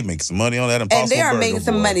it, they make some money on that Impossible Burger. And they are making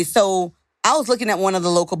some money. So I was looking at one of the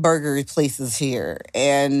local burger places here,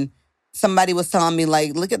 and somebody was telling me,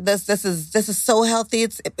 like, look at this. This is so healthy.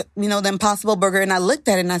 It's, the Impossible Burger. And I looked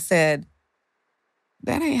at it and I said,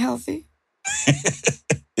 that ain't healthy.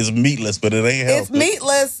 It's meatless, but it ain't healthy. It's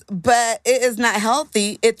meatless, but it is not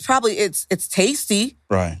healthy. It's probably, it's tasty.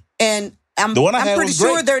 Right. And I'm pretty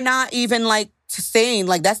sure they're not even like saying,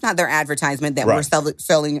 like, that's not their advertisement that we're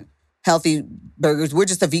selling healthy burgers. We're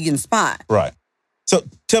just a vegan spot. Right. So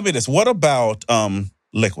tell me this, what about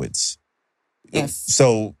liquids? Yes.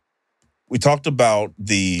 So we talked about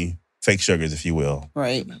the fake sugars, if you will.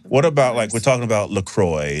 Right. What about, like, we're talking about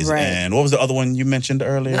LaCroix, and what was the other one you mentioned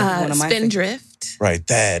earlier? Spindrift. Right,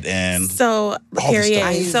 that and so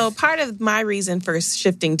Perrier. So part of my reason for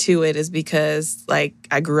shifting to it is because, like,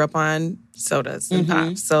 I grew up on sodas and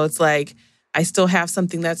pops. So it's like I still have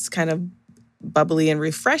something that's kind of bubbly and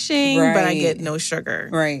refreshing, but I get no sugar.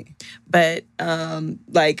 Right. But I'm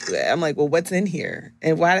like, well, what's in here?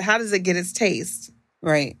 And how does it get its taste?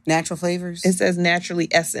 Right. Natural flavors. It says naturally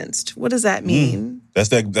essenced. What does that mean? That's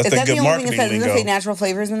that good marketing lingo. Does it say natural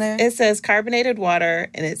flavors in there? It says carbonated water,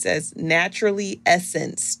 and it says naturally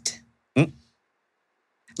essenced. I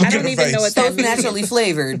don't even know what that means. So it's naturally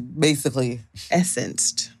flavored, basically.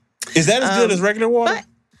 Essenced. Is that as good as regular water?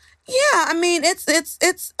 Yeah, I mean,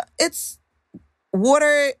 it's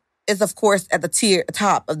water is, of course, at the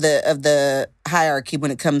top of the hierarchy when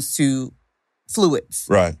it comes to fluids.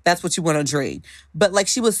 Right. That's what you want to drink. But like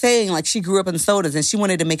she was saying, like, she grew up in sodas and she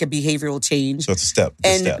wanted to make a behavioral change. So it's a step.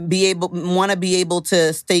 Want to be able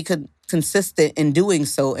to stay consistent in doing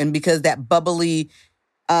so. And because that bubbly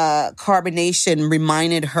carbonation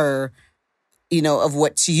reminded her, of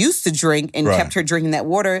what she used to drink and kept her drinking that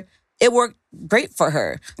water, it worked great for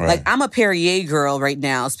her. Right. Like, I'm a Perrier girl right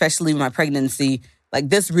now, especially with my pregnancy. Like,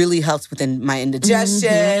 this really helps with my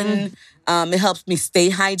indigestion. It helps me stay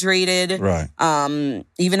hydrated. Right.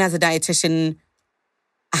 Even as a dietitian,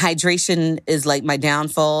 hydration is like my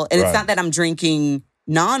downfall. And it's not that I'm drinking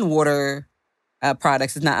non-water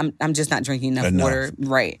products. It's not. I'm just not drinking enough water.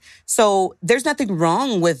 Right. So there's nothing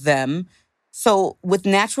wrong with them. So with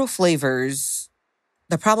natural flavors,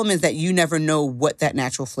 the problem is that you never know what that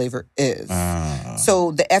natural flavor is.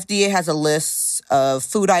 So the FDA has a list of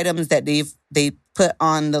food items that they put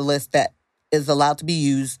on the list that is allowed to be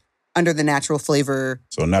used under the natural flavor.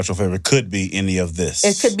 So natural flavor could be any of this.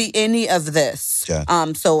 It could be any of this.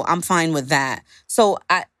 Gotcha. So I'm fine with that. So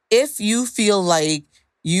if you feel like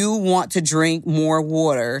you want to drink more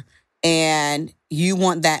water and you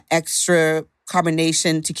want that extra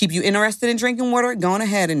carbonation to keep you interested in drinking water, go on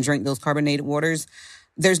ahead and drink those carbonated waters.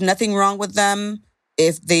 There's nothing wrong with them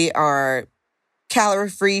if they are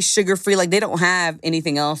calorie-free, sugar-free. Like, they don't have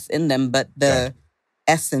anything else in them but the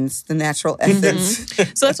essence, the natural essence.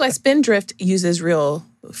 Mm-hmm. So that's why Spindrift uses real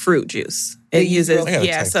fruit juice. It uses,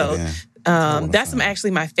 that's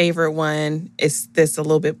actually my favorite one. It's this a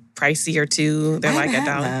little bit pricier too. They're like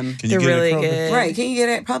 $1. They're really good. Right. Can you get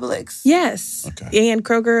it at Publix? Yes. Okay. And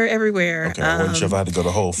Kroger everywhere. Okay. I wasn't sure if I had to go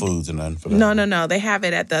to Whole Foods and then for that. No. They have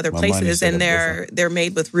it at the other places, and they're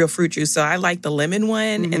made with real fruit juice. So I like the lemon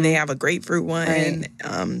one, and they have a grapefruit one.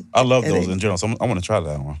 Right. I love those in general. So I want to try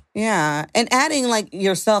that one. Yeah, and adding like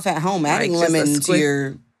yourself at home, adding lemon to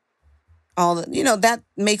your that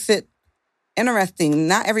makes it interesting.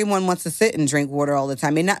 Not everyone wants to sit and drink water all the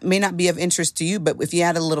time. May not be of interest to you, but if you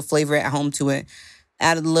add a little flavor at home to it,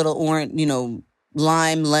 add a little orange,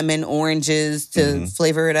 lime, lemon, oranges to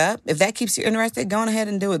flavor it up. If that keeps you interested, go on ahead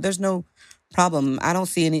and do it. There's no problem. I don't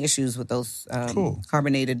see any issues with those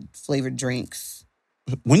carbonated flavored drinks.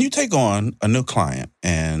 When you take on a new client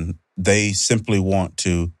and they simply want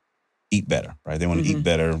to eat better, right? They want to eat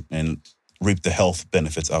better and reap the health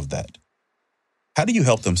benefits of that. How do you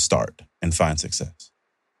help them start and find success?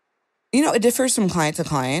 It differs from client to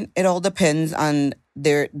client. It all depends on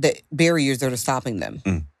the barriers that are stopping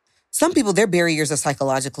them. Some people, their barriers are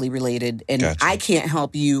psychologically related, and I can't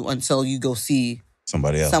help you until you go see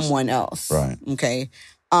someone else. Right. Okay.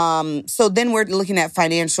 So then we're looking at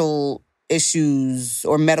financial issues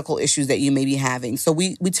or medical issues that you may be having. So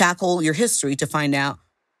we tackle your history to find out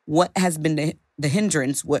what has been the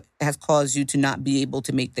hindrance, what has caused you to not be able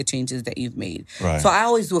to make the changes that you've made. Right. So I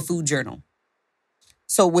always do a food journal.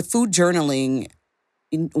 So with food journaling,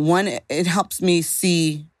 one, it helps me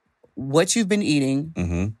see what you've been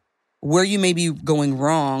eating, where you may be going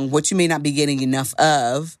wrong, what you may not be getting enough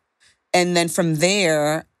of. And then from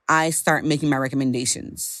there, I start making my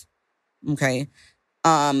recommendations. Okay.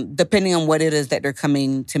 Depending on what it is that they're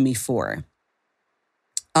coming to me for.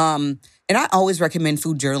 And I always recommend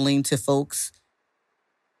food journaling to folks.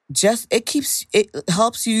 It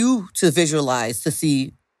helps you to visualize, to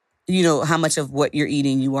see, how much of what you're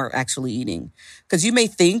eating you are actually eating. Because you may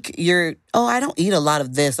think I don't eat a lot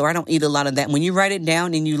of this or I don't eat a lot of that. When you write it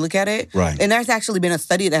down and you look at it, right. And there's actually been a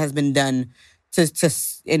study that has been done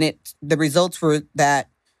the results were that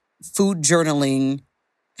food journaling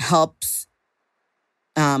helps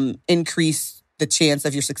increase the chance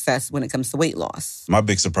of your success when it comes to weight loss. My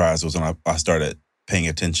big surprise was when I started paying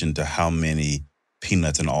attention to how many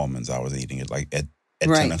peanuts and almonds I was eating at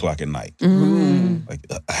 10 o'clock at night. Like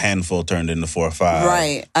a handful turned into 4 or 5.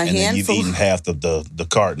 Right. Then you've eaten half the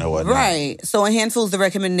carton or whatnot. Right. So a handful is the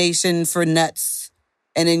recommendation for nuts.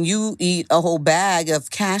 And then you eat a whole bag of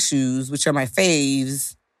cashews, which are my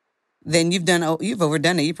faves. Then you've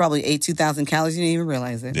overdone it. You probably ate 2,000 calories. You didn't even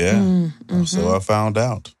realize it. Yeah. So I found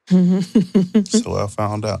out.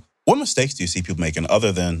 What mistakes do you see people making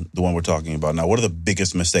other than the one we're talking about now? What are the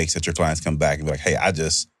biggest mistakes that your clients come back and be like, hey,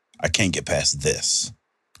 I can't get past this?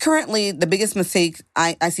 Currently, the biggest mistake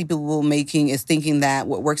I see people making is thinking that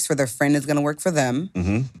what works for their friend is going to work for them.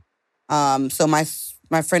 So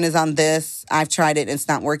my friend is on this. I've tried it. It's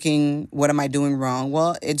not working. What am I doing wrong?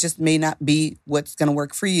 Well, it just may not be what's going to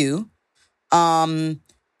work for you.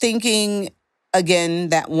 Thinking, again,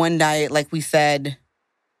 that one diet, like we said,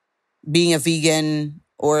 being a vegan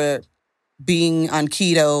or being on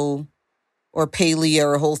keto or paleo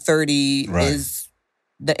or Whole30 is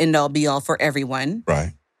the end-all be-all for everyone.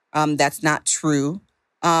 Right. That's not true.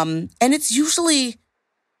 And it's usually,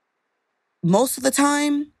 most of the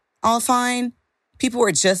time, I'll find people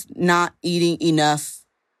are just not eating enough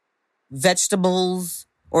vegetables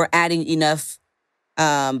or adding enough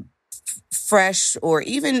fresh or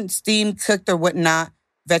even steamed, cooked or whatnot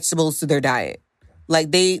vegetables to their diet.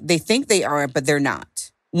 Like they think they are, but they're not.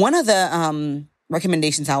 One of the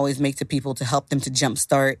recommendations I always make to people to help them to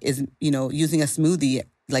jumpstart is, using a smoothie,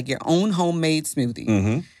 like your own homemade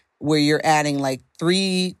smoothie, where you're adding like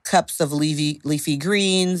 3 cups of leafy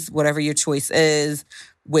greens, whatever your choice is,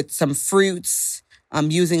 with some fruits.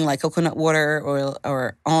 I'm using like coconut water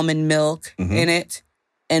or almond milk in it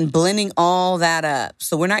and blending all that up.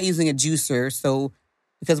 So we're not using a juicer. So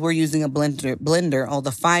because we're using a blender, all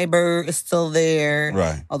the fiber is still there.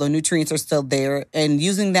 Right. All the nutrients are still there. And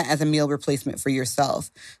using that as a meal replacement for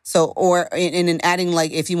yourself. So, and then adding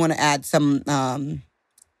like, if you want to add some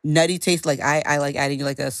nutty taste. Like I like adding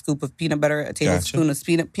like a scoop of peanut butter, a tablespoon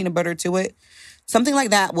of peanut butter to it. Something like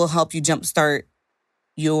that will help you jumpstart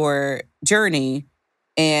your journey,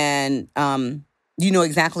 and you know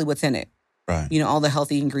exactly what's in it. Right. You know, all the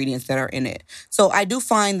healthy ingredients that are in it. So I do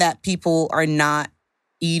find that people are not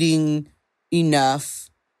eating enough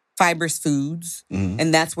fibrous foods,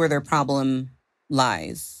 and that's where their problem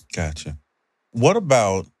lies. Gotcha. What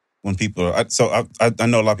about when people are... So I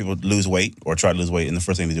know a lot of people lose weight or try to lose weight, and the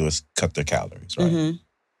first thing they do is cut their calories, right?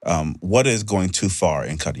 Mm-hmm. What is going too far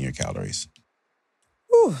in cutting your calories?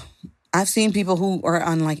 Whew. I've seen people who are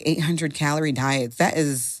on like 800-calorie diets. That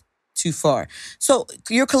is too far. So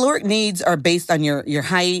your caloric needs are based on your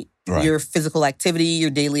height, your physical activity, your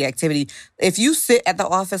daily activity. If you sit at the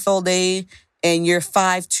office all day and you're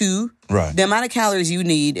 5'2", the amount of calories you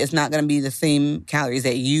need is not going to be the same calories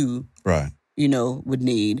that you would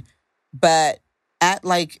need. But at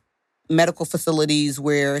like medical facilities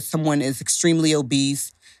where someone is extremely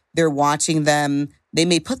obese, they're watching them. They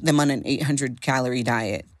may put them on an 800-calorie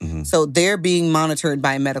diet. Mm-hmm. So they're being monitored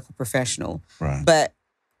by a medical professional. Right. But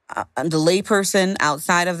the layperson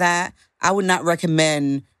outside of that, I would not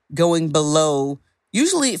recommend going below.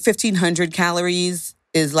 Usually 1,500 calories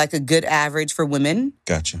is like a good average for women.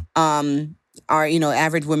 Gotcha. Our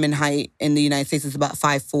average women height in the United States is about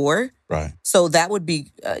 5'4". Right. So that would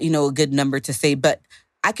be a good number to say. But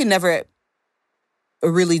I can never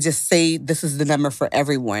really just say this is the number for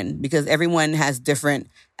everyone, because everyone has different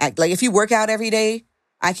like if you work out every day,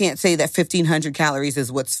 I can't say that 1,500 calories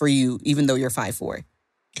is what's for you, even though you're 5'4".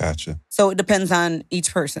 Gotcha. So it depends on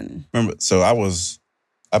each person. Remember, so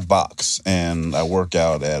I box and I work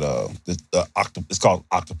out at it's called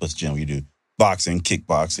Octopus Gym. You do boxing,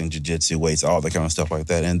 kickboxing, jiu-jitsu, weights, all that kind of stuff like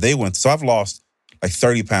that. And so I've lost like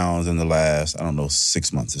 30 pounds in the last,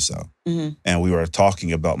 6 months or so. Mm-hmm. And we were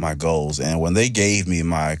talking about my goals. And when they gave me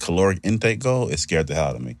my caloric intake goal, it scared the hell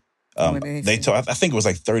out of me. I think it was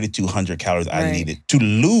like 3,200 calories I needed to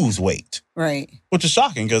lose weight. Right. Which is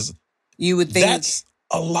shocking because you would think that's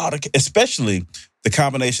a lot of, especially the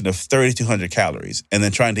combination of 3,200 calories and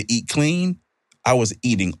then trying to eat clean. I was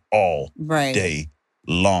eating all day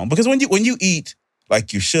long. Because when you eat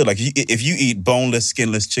like you should, like if you eat boneless,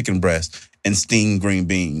 skinless chicken breast and steamed green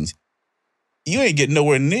beans, you ain't getting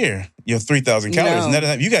nowhere near your 3,000 calories.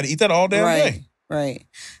 No. You got to eat that all damn day. Right.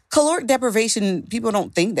 Caloric deprivation, people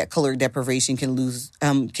don't think that caloric deprivation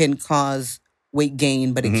can cause weight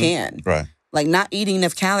gain, but it can. Right. Like not eating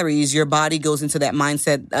enough calories, your body goes into that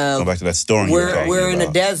mindset of go back to that story. We're in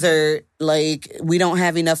a desert, like we don't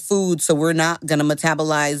have enough food, so we're not gonna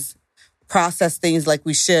metabolize, process things like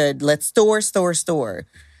we should. Let's store.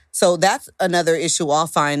 So that's another issue I'll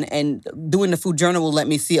find. And doing the food journal will let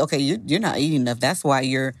me see, okay, you're not eating enough. That's why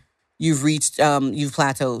you've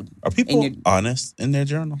plateaued. Are people honest in their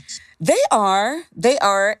journals? They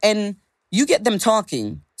are. And you get them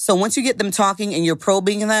talking. So once you get them talking and you're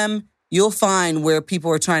probing them, you'll find where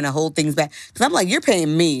people are trying to hold things back. Because I'm like, you're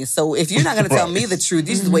paying me. So if you're not going to tell me the truth,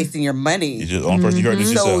 you're just wasting your money. You're just the only person you heard this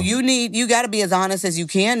yourself. So you got to be as honest as you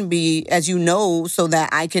can be, as you know, so that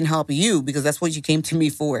I can help you, because that's what you came to me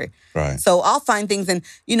for. Right. So I'll find things, and,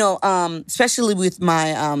 especially with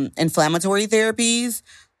my inflammatory therapies,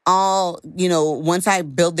 once I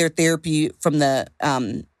build their therapy from the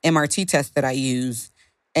MRT test that I use,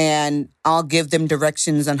 and I'll give them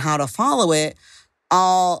directions on how to follow it,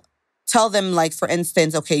 I'll tell them, like, for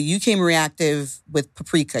instance, okay, you came reactive with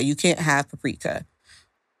paprika. You can't have paprika.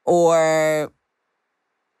 So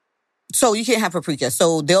you can't have paprika.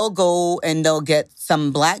 So they'll go and they'll get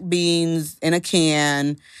some black beans in a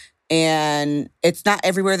can. And it's not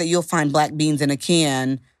everywhere that you'll find black beans in a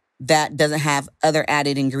can that doesn't have other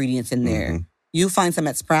added ingredients in there. Mm-hmm. You find some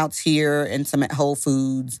at Sprouts here and some at Whole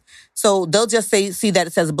Foods. So they'll just see that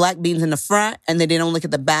it says black beans in the front, and then they don't look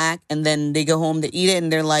at the back, and then they go home to eat it, and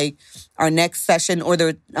they're like, our next session, or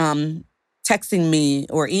they're texting me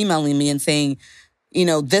or emailing me and saying,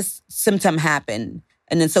 this symptom happened.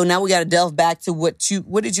 And then so now we got to delve back to what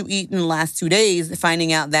did you eat in the last 2 days,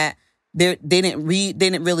 finding out that they didn't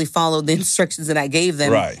really follow the instructions that I gave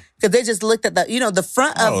them. Right. Because they just looked at the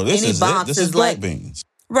front of any box this is black like beans.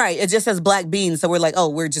 Right. It just says black beans. So we're like, oh,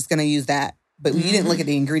 we're just going to use that. But you didn't look at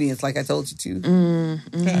the ingredients like I told you to.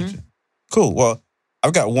 Mm-hmm. Gotcha. Cool. Well,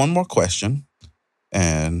 I've got one more question.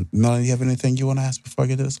 And Melanie, you have anything you want to ask before I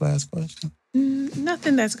get to this last question?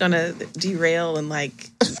 Nothing that's going to derail and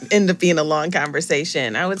end up being a long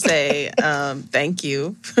conversation. I would say thank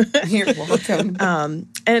you. You're welcome.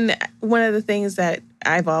 And one of the things that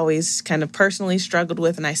I've always kind of personally struggled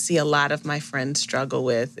with, and I see a lot of my friends struggle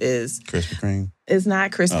with, is Krispy Kreme. It's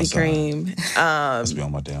not Krispy Kreme. Must be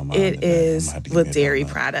on my damn mind. It is with dairy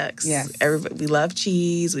products. Yes. We love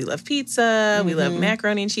cheese. We love pizza. We love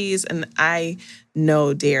macaroni and cheese. And I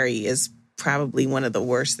know dairy is probably one of the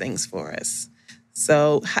worst things for us.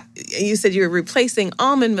 So you said you were replacing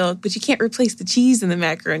almond milk, but you can't replace the cheese in the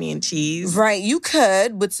macaroni and cheese. Right. You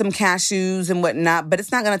could with some cashews and whatnot, but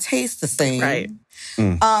it's not going to taste the same. Right.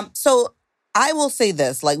 So I will say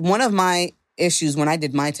this, like one of my issues when I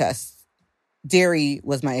did my tests, dairy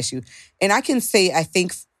was my issue. And I can say, I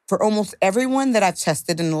think for almost everyone that I've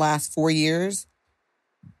tested in the last 4 years,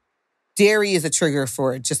 dairy is a trigger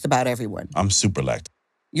for just about everyone. I'm super lactose.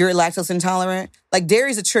 You're lactose intolerant? Like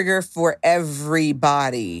dairy is a trigger for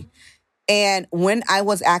everybody. And when I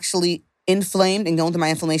was actually inflamed and going through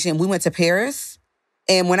my inflammation, we went to Paris.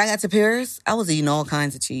 And when I got to Paris, I was eating all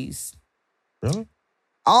kinds of cheese. Really?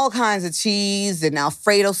 All kinds of cheese and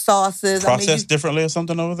Alfredo sauces. Processed differently or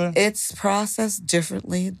something over there? It's processed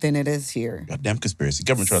differently than it is here. Goddamn conspiracy.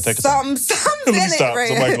 Government trying to take us out. Something's Let me in stop. it, right?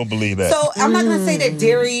 Somebody gonna believe that. So I'm not gonna say that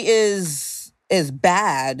dairy is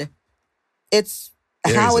bad. It's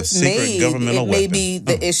how it's made. It may be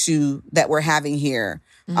the issue that we're having here.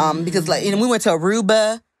 Because like we went to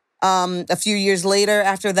Aruba a few years later.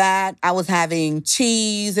 After that, I was having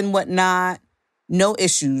cheese and whatnot. No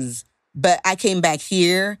issues. But I came back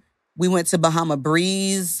here. We went to Bahama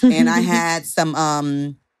Breeze, and I had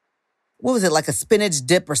some, what was it, like a spinach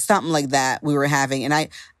dip or something like that we were having. And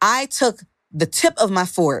I took the tip of my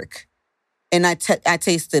fork, and I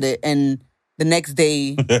tasted it, and the next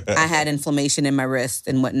day I had inflammation in my wrist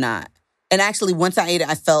and whatnot. And actually, once I ate it,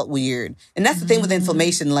 I felt weird. And that's the thing with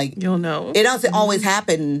inflammation. Like, you'll know. It doesn't always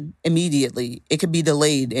happen immediately. It could be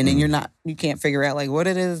delayed, and then you can't figure out like what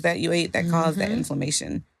it is that you ate that caused that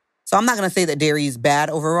inflammation. So I'm not going to say that dairy is bad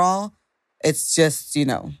overall. It's just,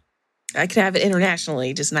 I could have it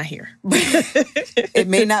internationally, just not here. It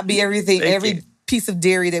may not be everything. Thank Every you. piece of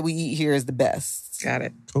dairy that we eat here is the best. Got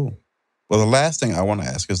it. Cool. Well, the last thing I want to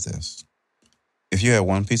ask is this. If you had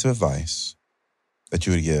one piece of advice that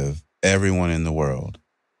you would give everyone in the world,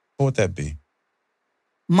 what would that be?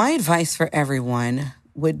 My advice for everyone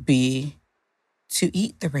would be to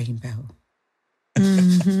eat the rainbow.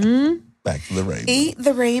 Back to the rainbow. Eat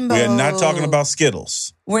the rainbow. We are not talking about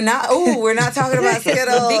Skittles. We're not talking about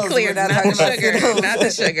Skittles. Be clear, We're not not talking the about sugar. Skittles. Not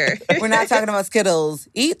the sugar. We're not talking about Skittles.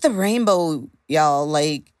 Eat the rainbow, y'all.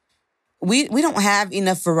 Like, we don't have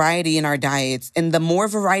enough variety in our diets. And the more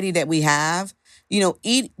variety that we have,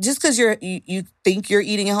 eat, just because you think you're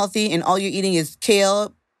eating healthy and all you're eating is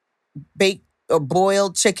kale, baked or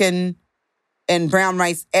boiled chicken, and brown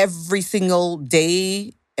rice every single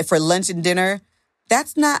day for lunch and dinner,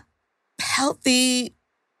 that's not healthy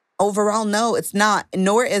overall. No, it's not.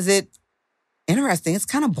 Nor is it interesting. It's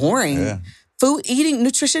kind of boring. Yeah.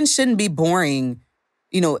 Nutrition shouldn't be boring.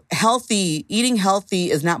 Eating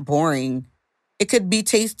healthy is not boring. It could be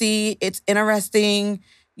tasty. It's interesting.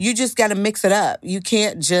 You just got to mix it up. You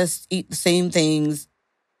can't just eat the same things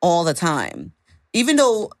all the time. Even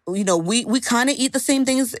though, we kind of eat the same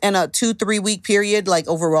things in a 2-3 week period, like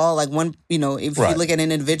overall, like one, if you look at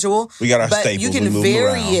an individual. We got our but staples. You can we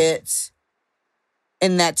vary around. it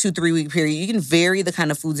in that 2-3 week period. You can vary the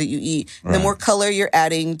kind of foods that you eat. Right. The more color you're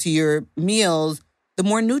adding to your meals, the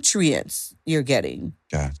more nutrients you're getting.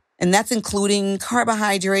 God. And that's including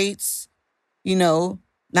carbohydrates,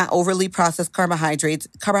 not overly processed carbohydrates.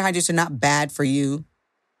 Carbohydrates are not bad for you.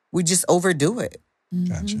 We just overdo it.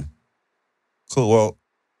 Gotcha. Cool. Well,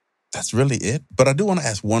 that's really it. But I do want to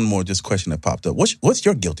ask one more just question that popped up. What's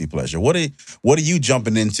your guilty pleasure? What are you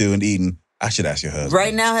jumping into and eating? I should ask your husband.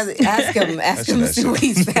 Right now, ask him to see what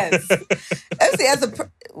he says.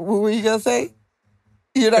 What were you going to say?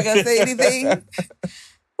 You're not going to say anything?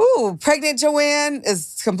 Ooh, pregnant Johane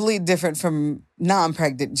is completely different from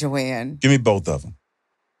non-pregnant Johane. Give me both of them.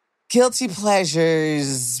 Guilty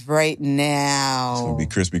pleasures right now. It's going to be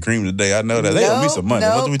Krispy Kreme today. I know that. They owe me some money.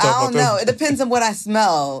 What do we talk I about? don't know. It depends on what I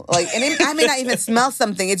smell. I may not even smell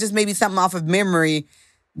something. It just may be something off of memory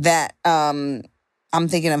that I'm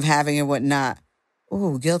thinking of having and whatnot.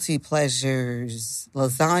 Ooh, guilty pleasures.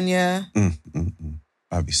 Lasagna.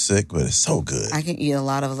 I'd be sick, but it's so good. I can eat a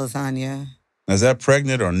lot of lasagna. Now, is that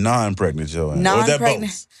pregnant or non-pregnant, Johane? Non-pregnant. Or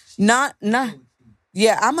is that both? Not.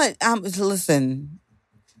 Yeah, listen.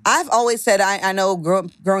 I've always said I know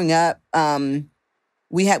growing up,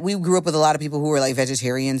 we grew up with a lot of people who were like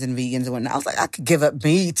vegetarians and vegans and whatnot. I was like, I could give up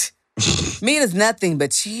meat. Meat is nothing but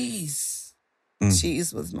cheese.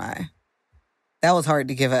 Cheese was that was hard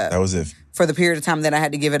to give up. That was it. For the period of time that I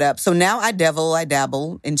had to give it up. So now I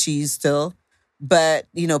dabble in cheese still. But,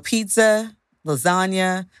 pizza,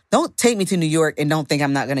 lasagna. Don't take me to New York and don't think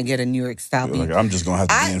I'm not going to get a New York style pizza. Like, I'm just going to have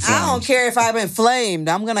to be inflamed. I don't care if I'm inflamed.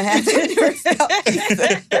 I'm going to have to New York style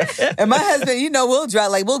pizza. And my husband, we'll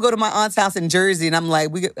drive. Like, we'll go to my aunt's house in Jersey, and I'm like,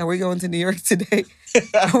 are we going to New York today?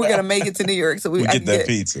 We're going to make it to New York. So we get that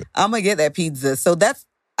pizza. I'm going to get that pizza. So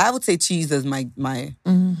I would say cheese is my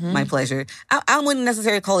pleasure. I wouldn't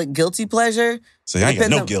necessarily call it guilty pleasure. So I ain't got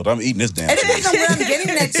no guilt. I'm eating this damn thing. It depends on where I'm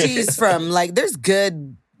getting that cheese from. Like, there's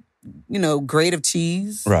good, grade of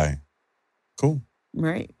cheese. Right. Cool.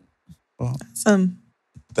 Right. Well, awesome.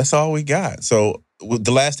 That's all we got. So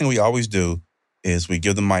the last thing we always do is we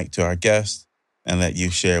give the mic to our guest and let you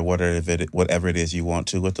share whatever it is you want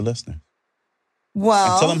to with the listener.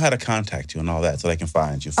 Well, and tell them how to contact you and all that so they can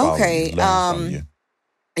find you, follow you, learn from you.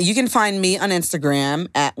 You can find me on Instagram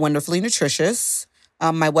at Wonderfully Nutritious.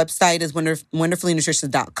 My website is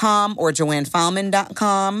wonderfullynutritious.com or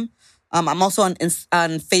JohaneFilemon.com. I'm also on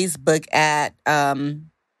Facebook at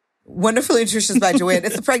Wonderfully Nutritious by Johane.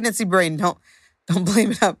 It's the pregnancy brain. Don't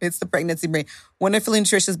blame it up. It's the pregnancy brain. Wonderfully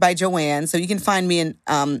Nutritious by Johane. So you can find me in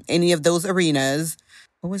any of those arenas.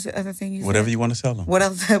 What was the other thing you said? Whatever you want to tell them. What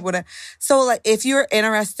else? So, like, if you're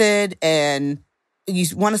interested and you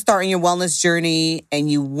want to start in your wellness journey and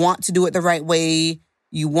you want to do it the right way,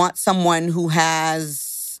 you want someone who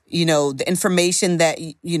has, the information that,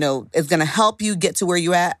 is going to help you get to where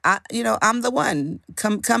you're at, I'm the one.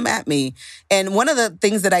 Come at me. And one of the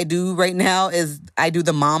things that I do right now is I do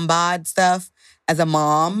the mom bod stuff. As a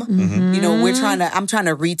mom, I'm trying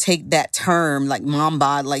to retake that term, like mom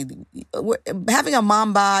bod. Like, having a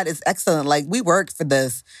mom bod is excellent. Like, we worked for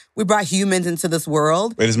this. We brought humans into this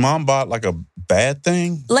world. Wait, is mom bod like a bad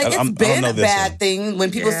thing? Like, it's been a bad thing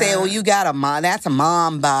when people say, "Oh, you got a mom. That's a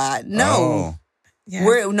mom bod." No,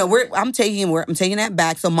 I'm taking that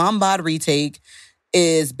back. So, mom bod retake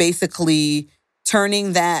is basically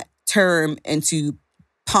turning that term into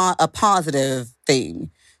a positive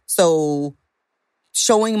thing. So,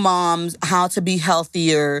 showing moms how to be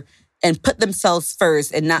healthier and put themselves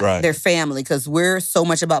first and not their family. Because we're so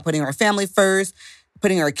much about putting our family first,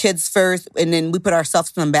 putting our kids first, and then we put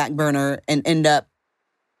ourselves on the back burner and end up,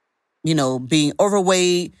 being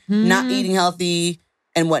overweight, not eating healthy,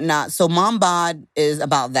 and whatnot. So Mom Bod is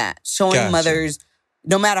about that. Showing mothers,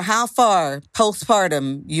 no matter how far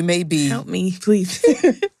postpartum you may be. Help me, please.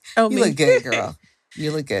 Help me. You look good, girl.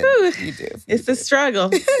 You look good. You do. It's a struggle.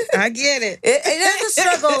 I get it. It is a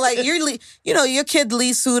struggle. Like, your kid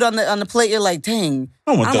leaves food on the plate. You're like, dang,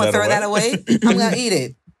 I'm gonna throw that away. I'm gonna eat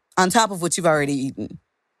it on top of what you've already eaten.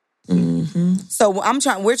 Mm-hmm. So I'm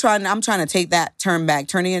trying to take that turn back,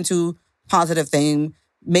 turning it into positive thing,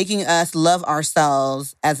 making us love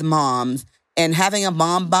ourselves as moms, and having a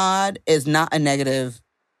mom bod is not a negative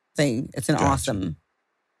thing. It's an awesome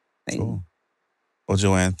thing. Cool. Well,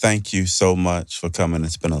 Johane, thank you so much for coming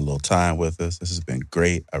and spending a little time with us. This has been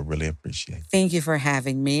great. I really appreciate it. Thank you for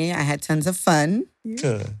having me. I had tons of fun.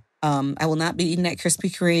 Good. I will not be eating that Krispy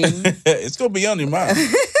Kreme. It's going to be on your mind.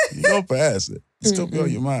 You go past it. It's going to be on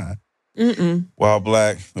your mind. Wild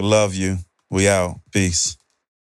Black, we love you. We out. Peace.